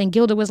off and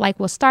Gilda was like,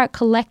 well, start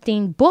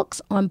collecting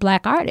books on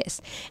black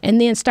artists and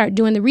then start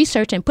doing the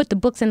research and put the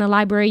books in the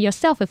library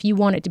yourself if you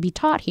want it to be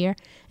taught here.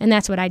 And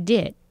that's what I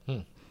did.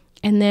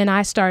 And then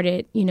I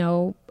started,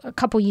 a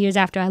couple years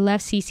after I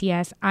left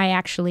CCS, I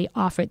actually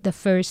offered the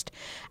first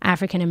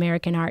African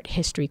American art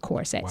history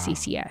course at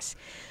CCS.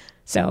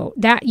 So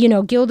that,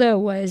 Gilda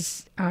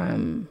was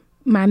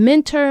my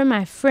mentor,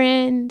 my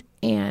friend,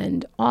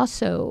 and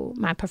also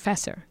my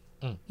professor.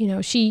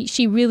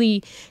 She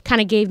really kind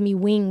of gave me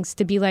wings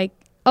to be like,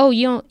 oh,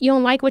 you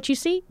don't like what you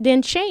see?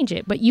 Then change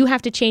it. But you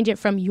have to change it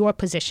from your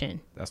position.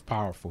 That's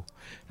powerful.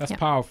 That's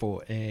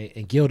powerful.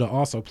 And Gilda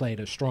also played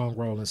a strong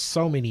role in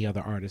so many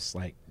other artists.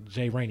 Like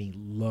Jay Rainey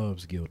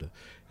loves Gilda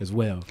as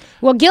well.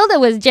 Well, Gilda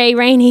was Jay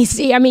Rainey's.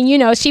 I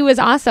mean, she was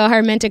also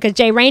her mentor because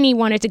Jay Rainey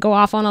wanted to go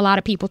off on a lot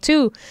of people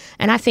too.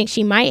 And I think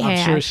she might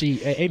have. I'm sure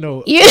she ain't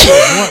no want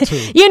to.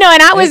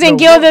 And I was in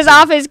Gilda's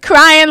office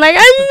crying like,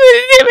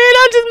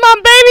 I'm just my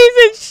babies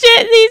and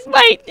shit. These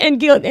white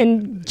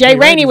and Jay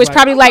Rainey was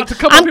probably like,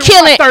 I'm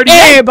killing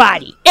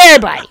everybody,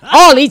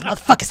 all these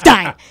motherfuckers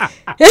dying.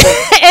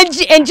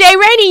 and Jay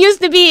Rainey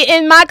used to be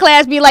in my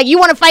class, be like, you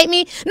want to fight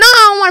me? No,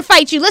 I don't want to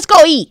fight you. Let's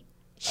go eat.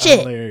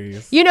 Shit.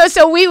 Hilarious.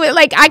 So we would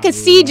I could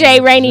see Jay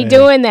Rainey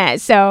doing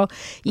that. So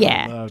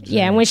yeah.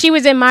 When she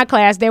was in my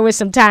class, there was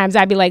some times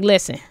I'd be like,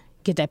 listen,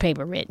 get that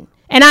paper written.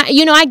 And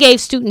I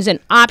gave students an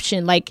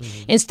option, like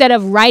instead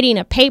of writing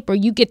a paper,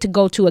 you get to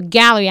go to a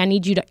gallery. I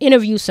need you to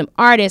interview some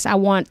artists. I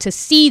want to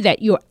see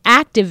that you're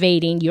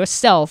activating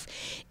yourself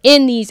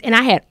in these. And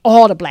I had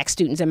all the black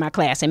students in my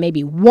class and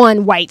maybe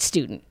one white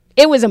student.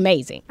 It was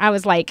amazing. I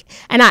was like,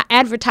 and I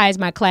advertised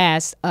my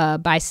class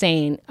by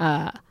saying,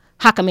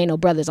 how come ain't no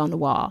brothers on the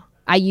wall?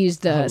 I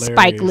used the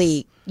Spike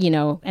Lee,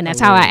 and that's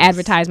how I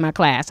advertised my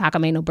class. How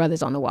come ain't no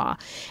brothers on the wall?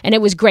 And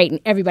it was great,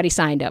 and everybody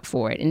signed up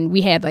for it. And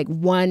we had like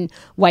one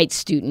white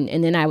student,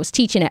 and then I was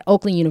teaching at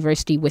Oakland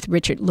University with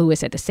Richard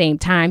Lewis at the same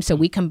time. So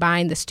we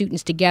combined the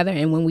students together,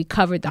 and when we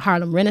covered the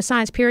Harlem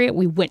Renaissance period,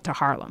 we went to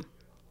Harlem.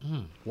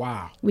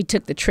 Wow. We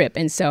took the trip,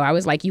 and so I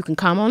was like, you can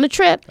come on the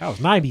trip. That was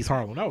 90s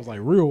Harlem. That was like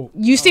real.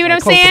 You see what I'm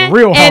close to saying? the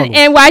real Harlem.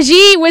 And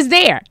YG was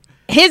there.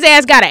 His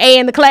ass got an A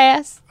in the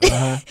class.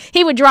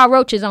 He would draw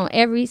roaches on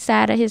every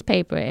side of his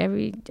paper,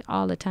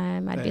 all the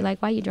time. I'd be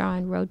like, why you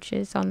drawing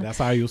roaches on? That's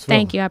how you was feeling.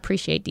 Thank you. I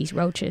appreciate these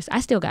roaches.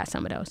 I still got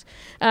some of those.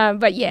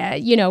 But yeah,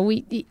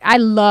 I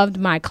loved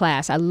my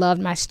class. I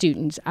loved my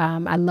students.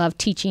 I loved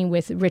teaching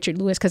with Richard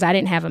Lewis because I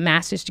didn't have a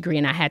master's degree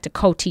and I had to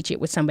co-teach it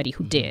with somebody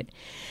who did.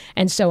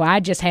 And so I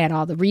just had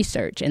all the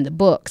research and the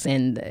books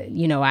and,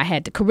 I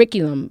had the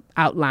curriculum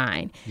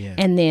outline. Yeah.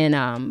 And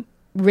then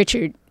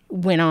Richard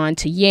went on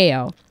to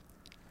Yale.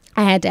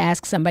 I had to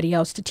ask somebody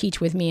else to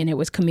teach with me, and it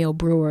was Camille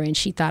Brewer, and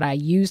she thought I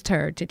used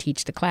her to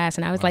teach the class.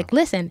 And I was like,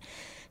 listen,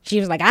 she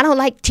was like, I don't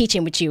like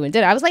teaching with you. And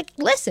I was like,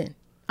 listen,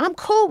 I'm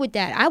cool with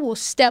that. I will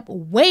step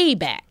way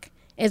back.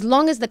 As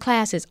long as the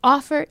class is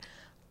offered,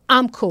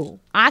 I'm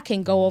cool. I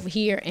can go over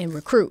here and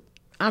recruit.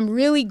 I'm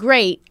really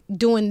great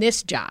doing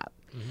this job.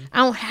 I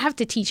don't have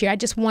to teach here. I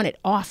just want it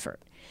offered.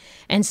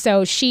 And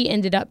so she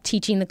ended up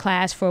teaching the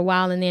class for a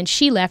while, and then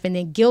she left, and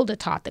then Gilda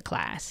taught the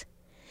class.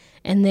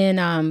 And then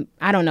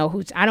I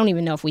don't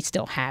even know if we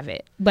still have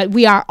it, but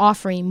we are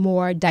offering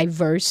more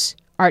diverse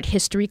art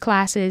history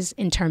classes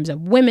in terms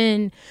of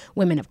women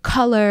of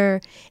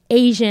color,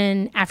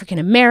 Asian, African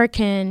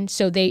American.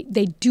 So they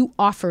do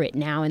offer it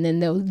now. And then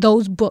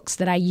those books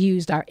that I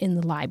used are in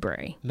the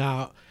library.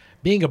 Now,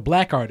 being a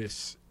black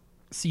artist,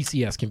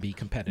 CCS can be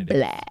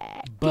competitive.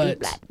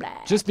 But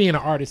just being an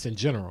artist in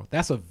general,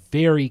 that's a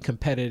very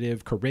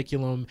competitive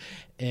curriculum.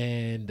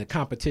 And the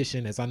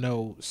competition, as I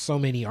know so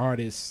many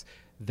artists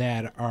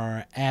that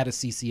are at a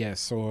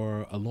CCS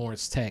or a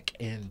Lawrence Tech,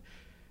 and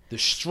the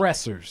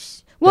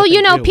stressors. Well,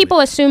 people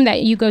assume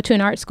that you go to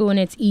an art school and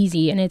it's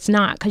easy, and it's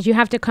not, because you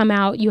have to come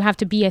out, you have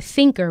to be a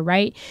thinker,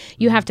 right?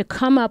 You have to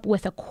come up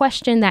with a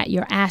question that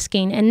you're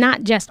asking, and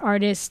not just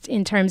artists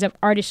in terms of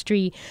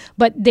artistry,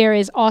 but there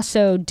is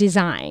also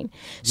design.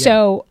 Yeah.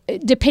 So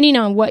depending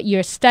on what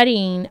you're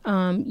studying,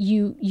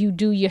 you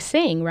do your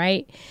thing,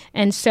 right?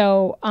 And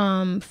so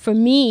for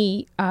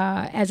me,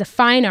 as a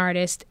fine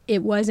artist,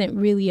 it wasn't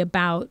really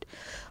about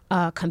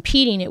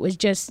competing. It was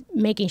just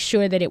making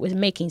sure that it was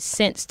making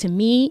sense to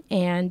me,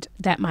 and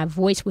that my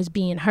voice was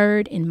being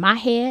heard in my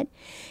head,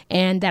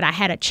 and that I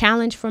had a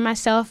challenge for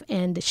myself,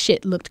 and the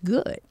shit looked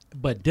good.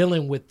 But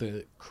dealing with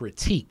the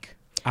critique,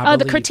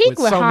 the critique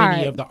was so hard.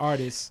 Many of the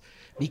artists,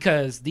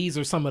 because these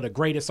are some of the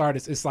greatest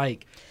artists. It's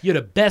like you're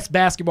the best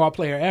basketball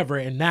player ever,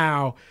 and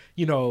now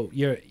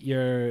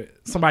you're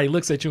somebody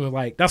looks at you and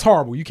like, that's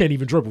horrible. You can't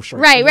even dribble straight.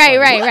 Right.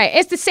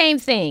 It's the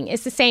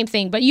same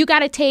thing. But you got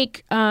to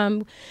take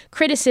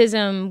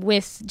criticism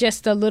with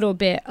just a little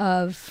bit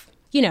of,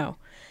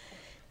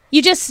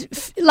 you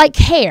just like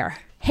hair.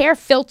 Hair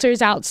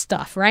filters out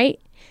stuff, right?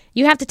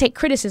 You have to take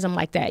criticism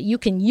like that. You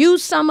can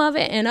use some of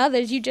it, and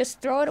others you just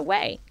throw it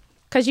away,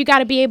 because you got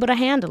to be able to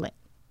handle it.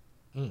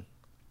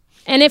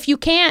 And if you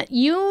can't,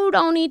 you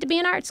don't need to be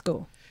in art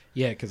school.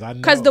 Yeah, because I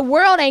know. Because the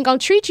world ain't going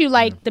to treat you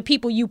like the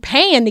people you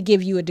paying to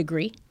give you a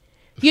degree.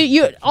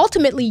 You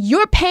ultimately,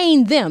 you're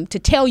paying them to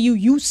tell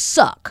you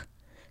suck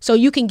so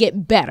you can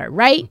get better,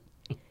 right?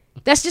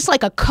 That's just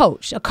like a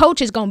coach. A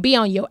coach is going to be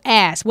on your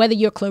ass, whether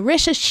you're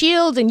Clarissa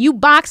Shields and you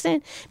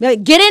boxing.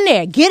 Like, get in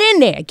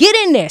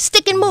there,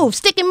 stick and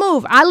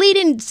move. Ali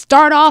didn't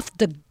start off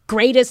the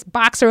greatest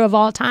boxer of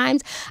all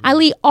times.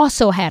 Ali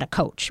also had a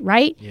coach,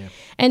 right? Yeah.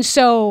 And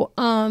so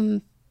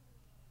I'm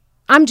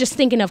just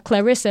thinking of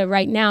Clarissa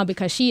right now,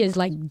 because she is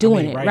like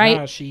doing it, right?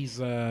 Now she's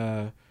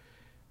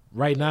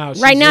right now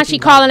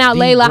she's calling out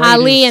Layla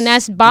Ali, and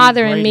that's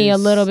bothering me a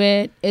little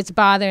bit. It's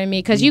bothering me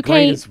because you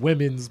can't. Greatest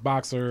women's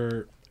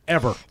boxer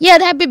ever. Yeah,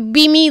 that would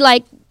be me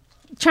like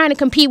trying to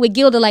compete with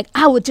Gilda. Like,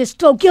 I would just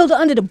throw Gilda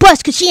under the bus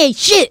because she ain't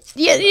shit.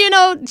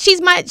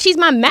 She's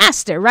my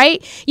master,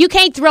 right? You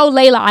can't throw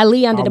Layla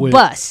Ali under the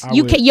bus.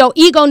 Your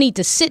ego need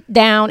to sit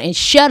down and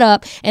shut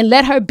up and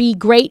let her be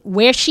great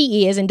where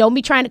she is, and don't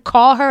be trying to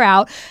call her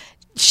out.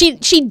 She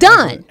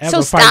done.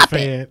 So stop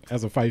it.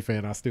 As a fight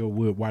fan, I still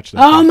would watch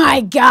that. Oh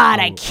my God,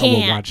 I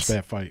can't. I would watch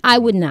that fight. I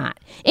would not.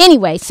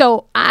 Anyway,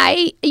 so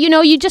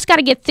you just got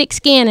to get thick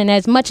skin, and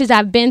as much as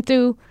I've been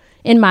through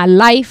in my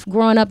life,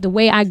 growing up the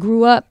way I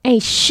grew up,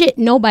 ain't shit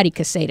nobody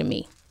could say to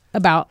me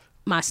about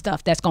my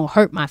stuff that's going to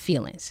hurt my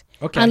feelings.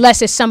 Okay.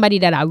 Unless it's somebody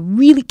that I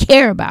really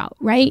care about,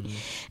 right?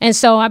 Mm-hmm. And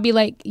so I'd be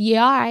like,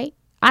 yeah, all right.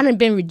 I done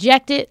been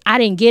rejected. I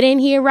didn't get in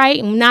here right.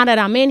 And now that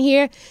I'm in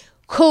here,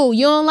 cool.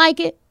 You don't like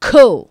it?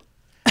 Cool.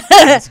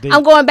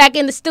 I'm going back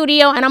in the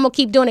studio and I'm going to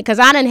keep doing it because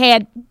I done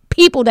had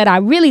people that I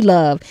really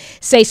love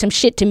say some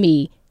shit to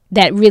me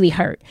that really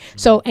hurt.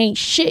 So ain't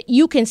shit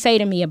you can say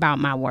to me about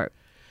my work.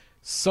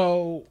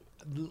 So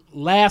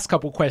last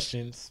couple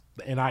questions,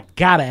 and I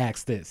got to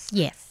ask this.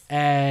 Yes.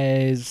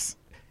 As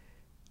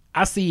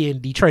I see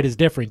in Detroit is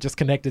different, just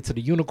connected to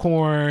the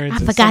unicorns. I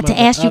forgot to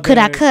ask you, could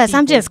I cuss? People.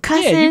 I'm just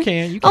cussing. Yeah, you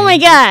can. Oh my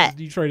God.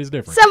 Detroit is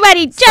different.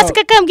 Somebody,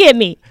 Jessica, come get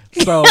me.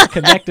 So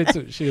connected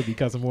to, she'll be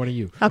cussing more than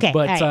you. Okay.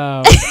 But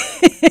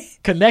right.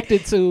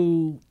 Connected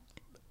to,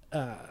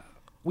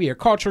 we are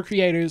culture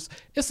creators.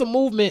 It's a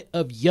movement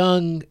of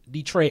young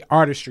Detroit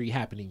artistry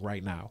happening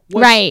right now.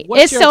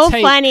 It's so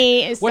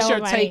funny. What's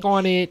your take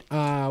on it?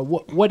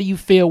 What do you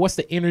feel? What's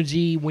the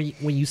energy when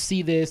you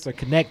see this or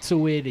connect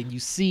to it and you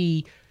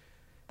see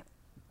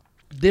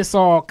this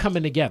all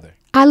coming together?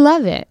 I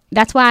love it.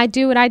 That's why I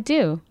do what I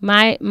do.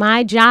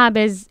 My job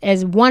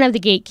as one of the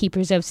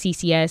gatekeepers of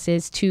CCS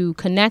is to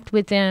connect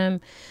with them,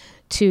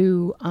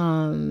 to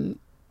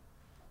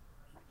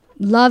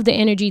love the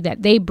energy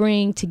that they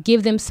bring, to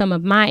give them some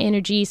of my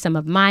energy, some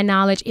of my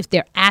knowledge if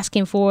they're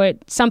asking for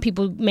it. Some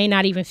people may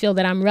not even feel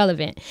that I'm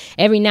relevant.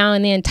 Every now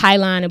and then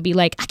Tyline will be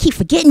like, I keep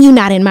forgetting you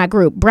not in my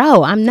group.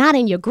 Bro, I'm not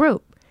in your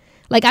group.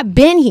 Like, I've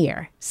been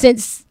here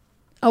since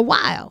a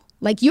while.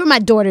 Like, you're my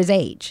daughter's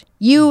age.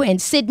 You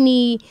and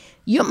Sydney,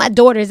 you're my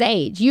daughter's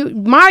age.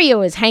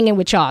 Mario is hanging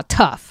with y'all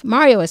tough.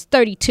 Mario is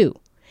 32.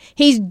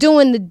 He's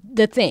doing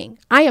the thing.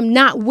 I am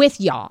not with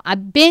y'all.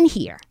 I've been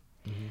here.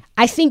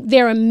 I think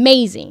they're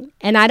amazing,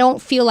 and I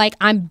don't feel like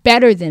I'm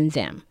better than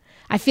them.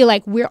 I feel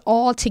like we're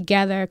all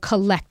together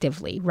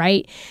collectively,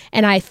 right?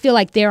 And I feel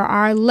like there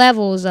are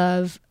levels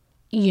of,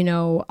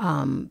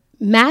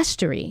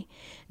 mastery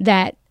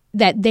that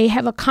they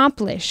have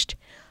accomplished,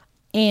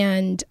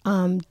 and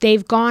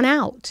they've gone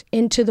out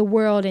into the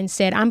world and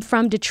said, I'm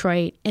from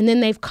Detroit, and then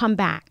they've come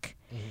back,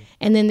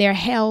 and then they're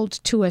held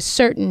to a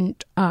certain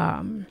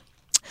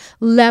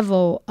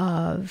level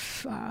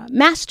of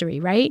mastery,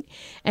 right?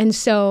 And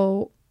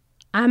so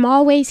I'm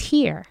always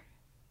here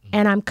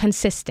and I'm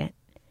consistent.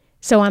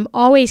 So I'm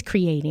always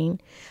creating.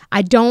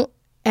 I don't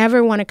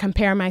ever want to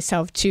compare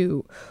myself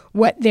to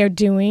what they're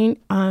doing.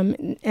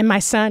 And my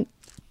son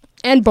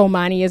and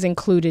Bomani is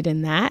included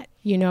in that.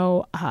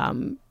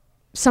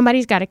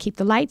 Somebody's got to keep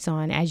the lights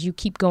on as you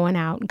keep going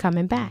out and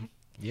coming back.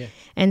 Yeah.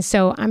 And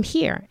so I'm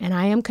here and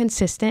I am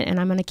consistent and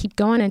I'm going to keep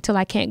going until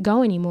I can't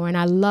go anymore. And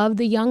I love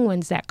the young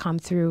ones that come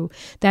through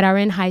that are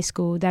in high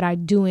school that are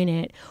doing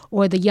it,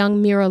 or the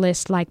young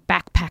muralists like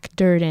Backpack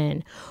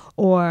Durden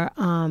or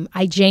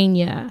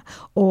Ijania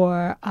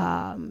or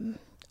God,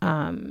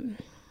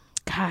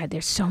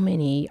 there's so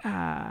many,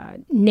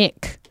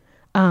 Nick,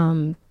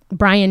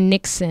 Brian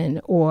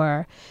Nixon,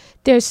 or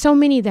there's so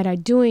many that are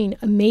doing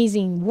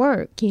amazing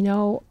work,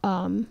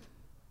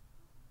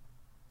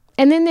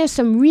 and then there's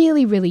some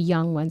really, really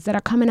young ones that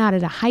are coming out of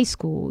the high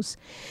schools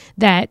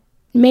that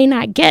may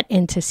not get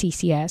into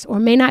CCS or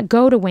may not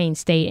go to Wayne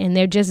State, and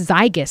they're just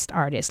Zygist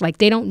artists. Like,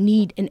 they don't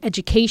need an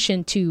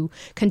education to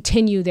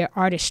continue their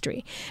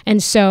artistry.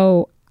 And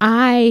so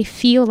I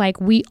feel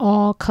like we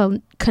all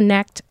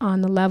connect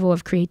on the level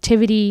of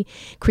creativity,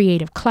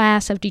 creative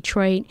class of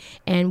Detroit,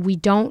 and we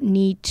don't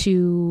need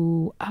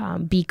to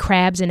be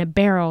crabs in a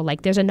barrel.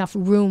 Like, there's enough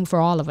room for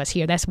all of us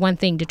here. That's one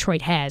thing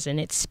Detroit has, and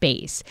it's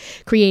space,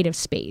 creative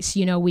space.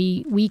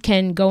 We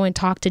can go and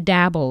talk to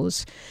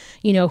Dabbles,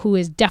 who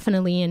is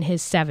definitely in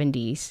his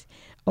 70s.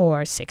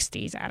 Or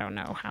 60s. I don't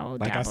know how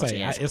old Dabbles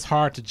is. It's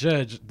hard to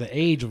judge the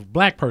age of a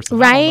black person.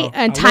 Right?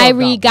 And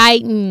Tyree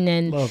Guyton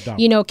and,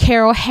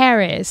 Carol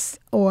Harris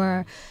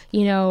or,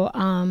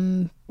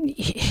 there's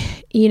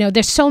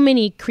so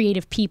many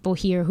creative people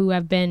here who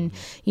have been,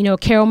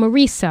 Carol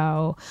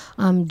Mariso,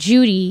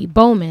 Judy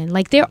Bowman,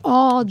 like they're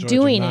all Georgia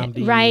doing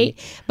Nandi. It,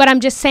 right? But I'm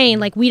just saying,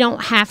 like, we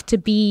don't have to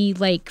be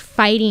like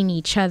fighting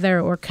each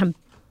other or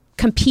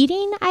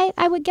competing,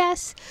 I would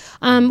guess.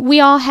 We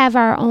all have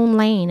our own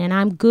lane, and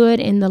I'm good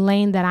in the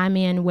lane that I'm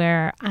in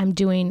where I'm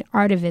doing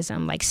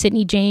artivism. Like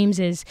Sydney James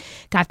has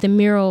got the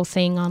mural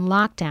thing on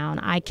lockdown.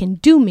 I can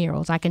do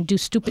murals. I can do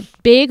stupid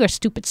big or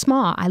stupid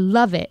small. I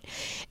love it.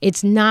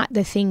 It's not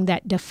the thing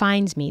that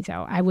defines me,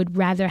 though. I would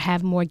rather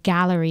have more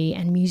gallery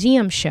and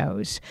museum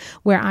shows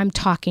where I'm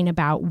talking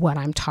about what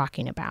I'm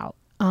talking about.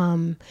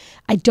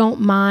 I don't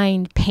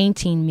mind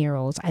painting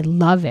murals. I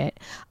love it.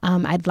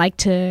 I'd like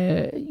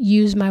to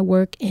use my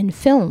work in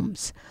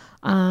films.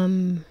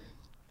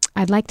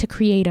 I'd like to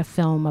create a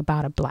film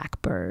about a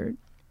blackbird.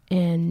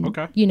 And,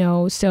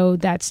 so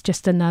that's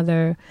just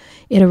another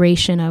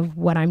iteration of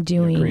what I'm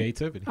doing. Your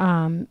creativity.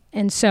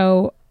 And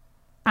so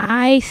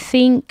I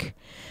think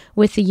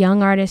with the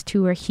young artists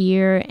who are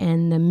here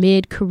and the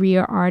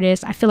mid-career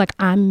artists, I feel like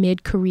I'm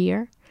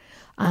mid-career.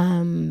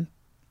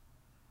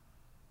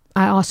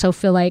 I also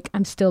feel like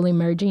I'm still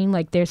emerging,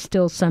 like there's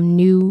still some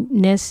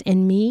newness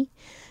in me.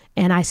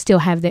 and I still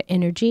have the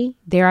energy.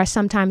 There are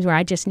some times where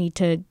I just need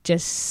to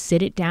just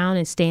sit it down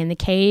and stay in the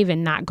cave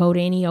and not go to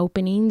any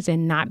openings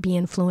and not be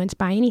influenced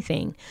by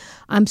anything.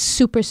 I'm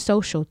super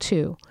social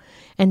too.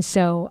 And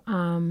so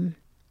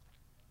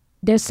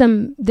there's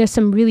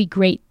some really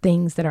great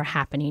things that are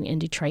happening in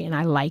Detroit, and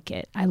I like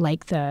it. I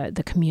like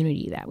the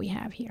community that we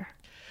have here.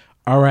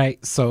 All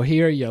right. So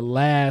here are your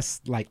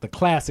last, like the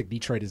classic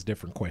Detroit is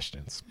different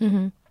questions.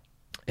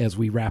 As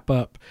we wrap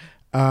up.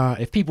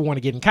 If people want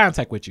to get in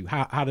contact with you,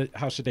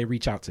 how should they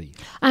reach out to you?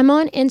 I'm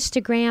on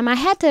Instagram. I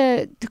had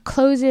to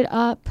close it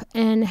up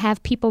and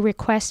have people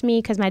request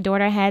me because my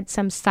daughter had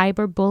some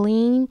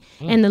cyberbullying,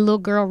 and the little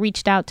girl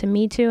reached out to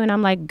me too. And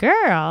I'm like,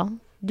 girl,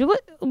 where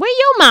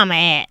your mama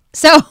at?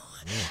 So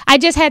I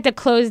just had to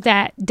close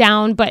that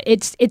down, but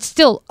it's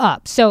still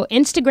up. So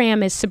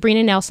Instagram is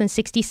Sabrina Nelson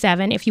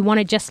 67. If you want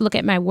to just look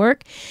at my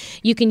work,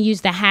 you can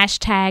use the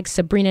hashtag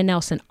Sabrina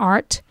Nelson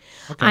Art.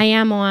 Okay. I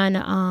am on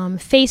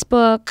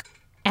Facebook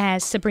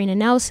as Sabrina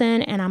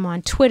Nelson, and I'm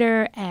on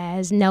Twitter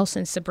as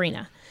Nelson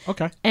Sabrina.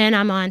 Okay. And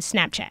I'm on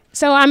Snapchat.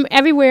 So I'm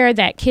everywhere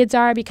that kids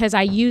are because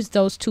I use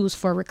those tools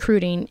for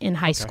recruiting in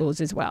high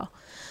schools as well.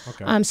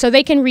 Okay. So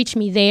they can reach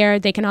me there.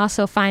 They can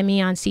also find me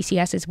on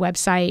CCS's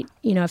website,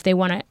 if they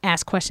want to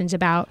ask questions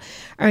about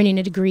earning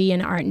a degree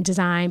in art and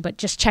design, but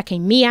just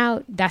checking me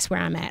out, that's where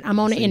I'm at. I'm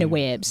on the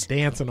interwebs.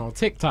 Dancing on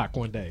TikTok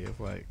one day. It's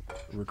like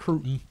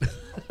recruiting.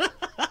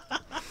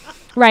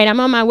 Right. I'm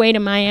on my way to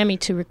Miami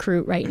to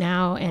recruit right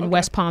now and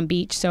West Palm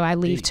Beach, so I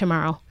leave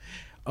tomorrow.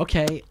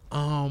 Okay.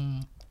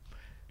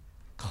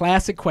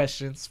 Classic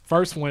questions.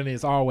 First one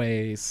is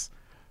always,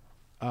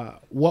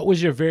 what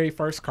was your very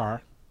first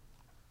car?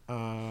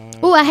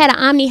 I had an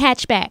Omni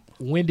hatchback.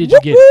 When did you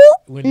get it?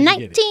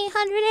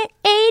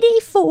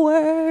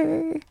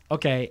 1984.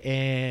 Okay,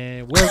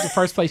 and where was the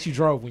first place you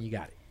drove when you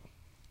got it?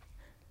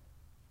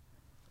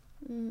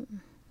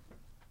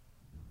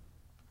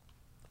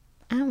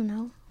 I don't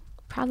know.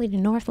 Probably the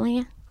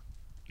Northland.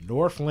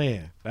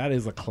 Northland. That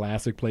is a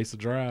classic place to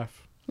drive.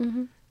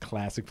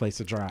 Classic place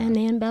to drive. And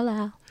then Belle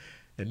Isle.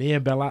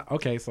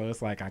 Okay, so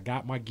it's like I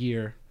got my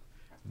gear.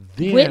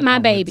 Then with my I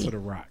baby. went to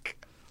the Rock.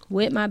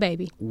 With my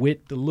baby.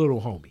 With the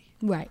little homie.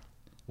 Right.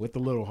 With the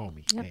little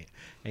homie. Yep.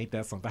 Ain't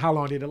that something? How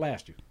long did it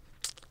last you?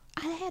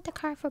 I had the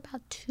car for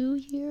about 2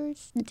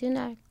 years. Then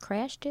I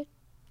crashed it.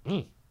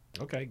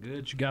 Okay,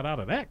 good. You got out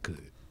of that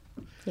good.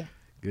 Yeah.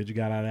 Good you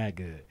got out of that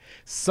good.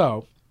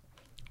 So,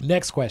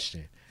 next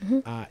question.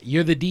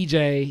 You're the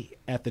DJ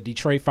at the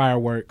Detroit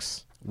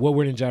Fireworks,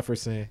 Woodward and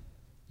Jefferson.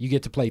 You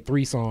get to play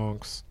 3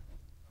 songs.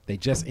 They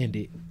just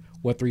ended.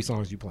 What 3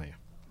 songs you playing?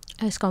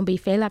 It's going to be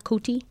Fela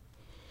Kuti.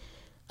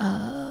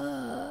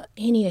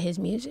 Any of his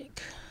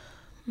music.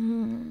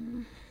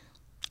 God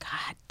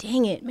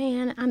dang it,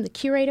 man. I'm the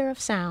curator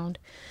of sound.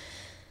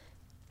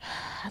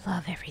 I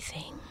love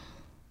everything.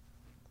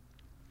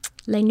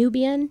 Le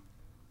Nubian.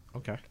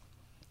 Okay.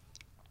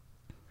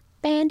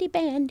 Bandy,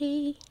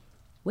 bandy,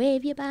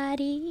 wave your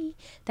body.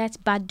 That's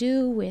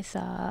Badu with,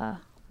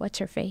 what's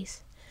her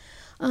face?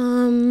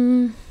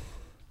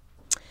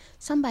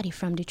 Somebody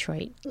from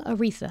Detroit.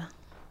 Aretha.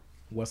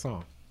 What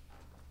song?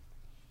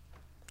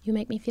 You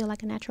Make Me Feel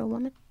Like a Natural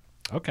Woman.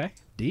 Okay,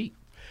 deep.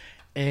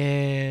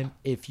 And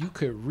if you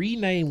could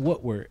rename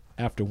Woodward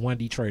after one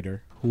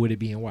Detroiter, who would it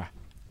be and why?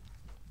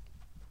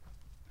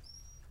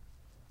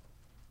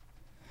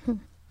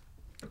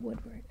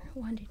 Woodward,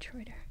 one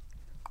Detroiter.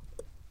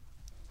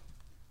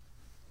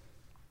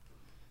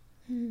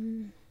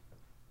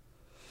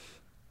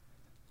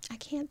 I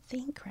can't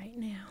think right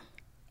now.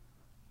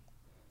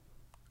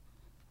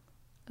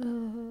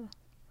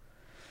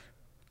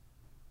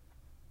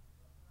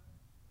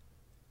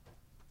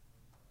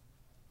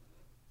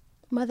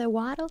 Mother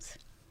Waddles.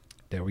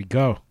 There we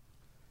go.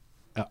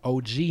 An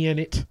OG in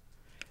it.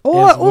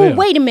 Or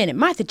wait a minute,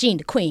 Martha Jean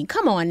the Queen.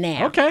 Come on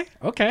now.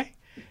 Okay.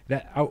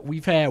 That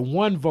we've had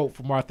one vote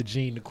for Martha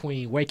Jean the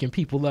Queen, waking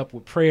people up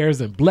with prayers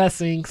and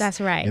blessings.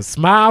 That's right. And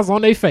smiles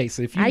on their face.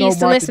 If you I know used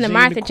to Martha listen to Jean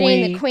Martha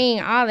Jean the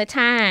Queen all the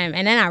time,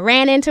 and then I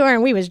ran into her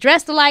and we was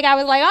dressed alike. I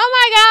was like,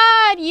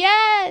 oh my God,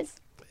 yes.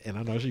 And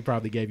I know she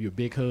probably gave you a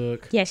big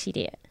hug. Yes, she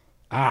did.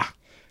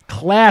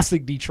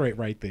 Classic Detroit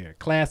right there.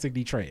 Classic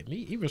Detroit. And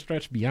even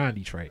stretched beyond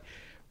Detroit.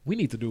 We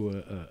need to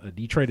do a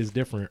Detroit is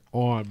Different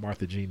on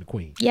Martha Jean the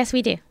Queen. Yes,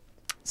 we do.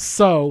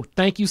 So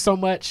thank you so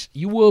much.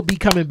 You will be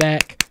coming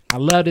back. I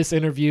love this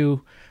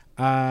interview.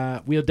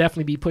 We'll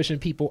definitely be pushing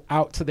people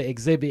out to the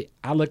exhibit.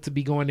 I look to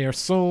be going there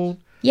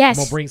soon. Yes.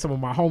 I'm going to bring some of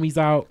my homies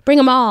out. Bring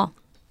them all.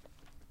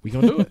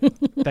 We're going to do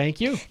it. Thank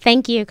you.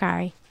 Thank you,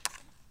 Kari.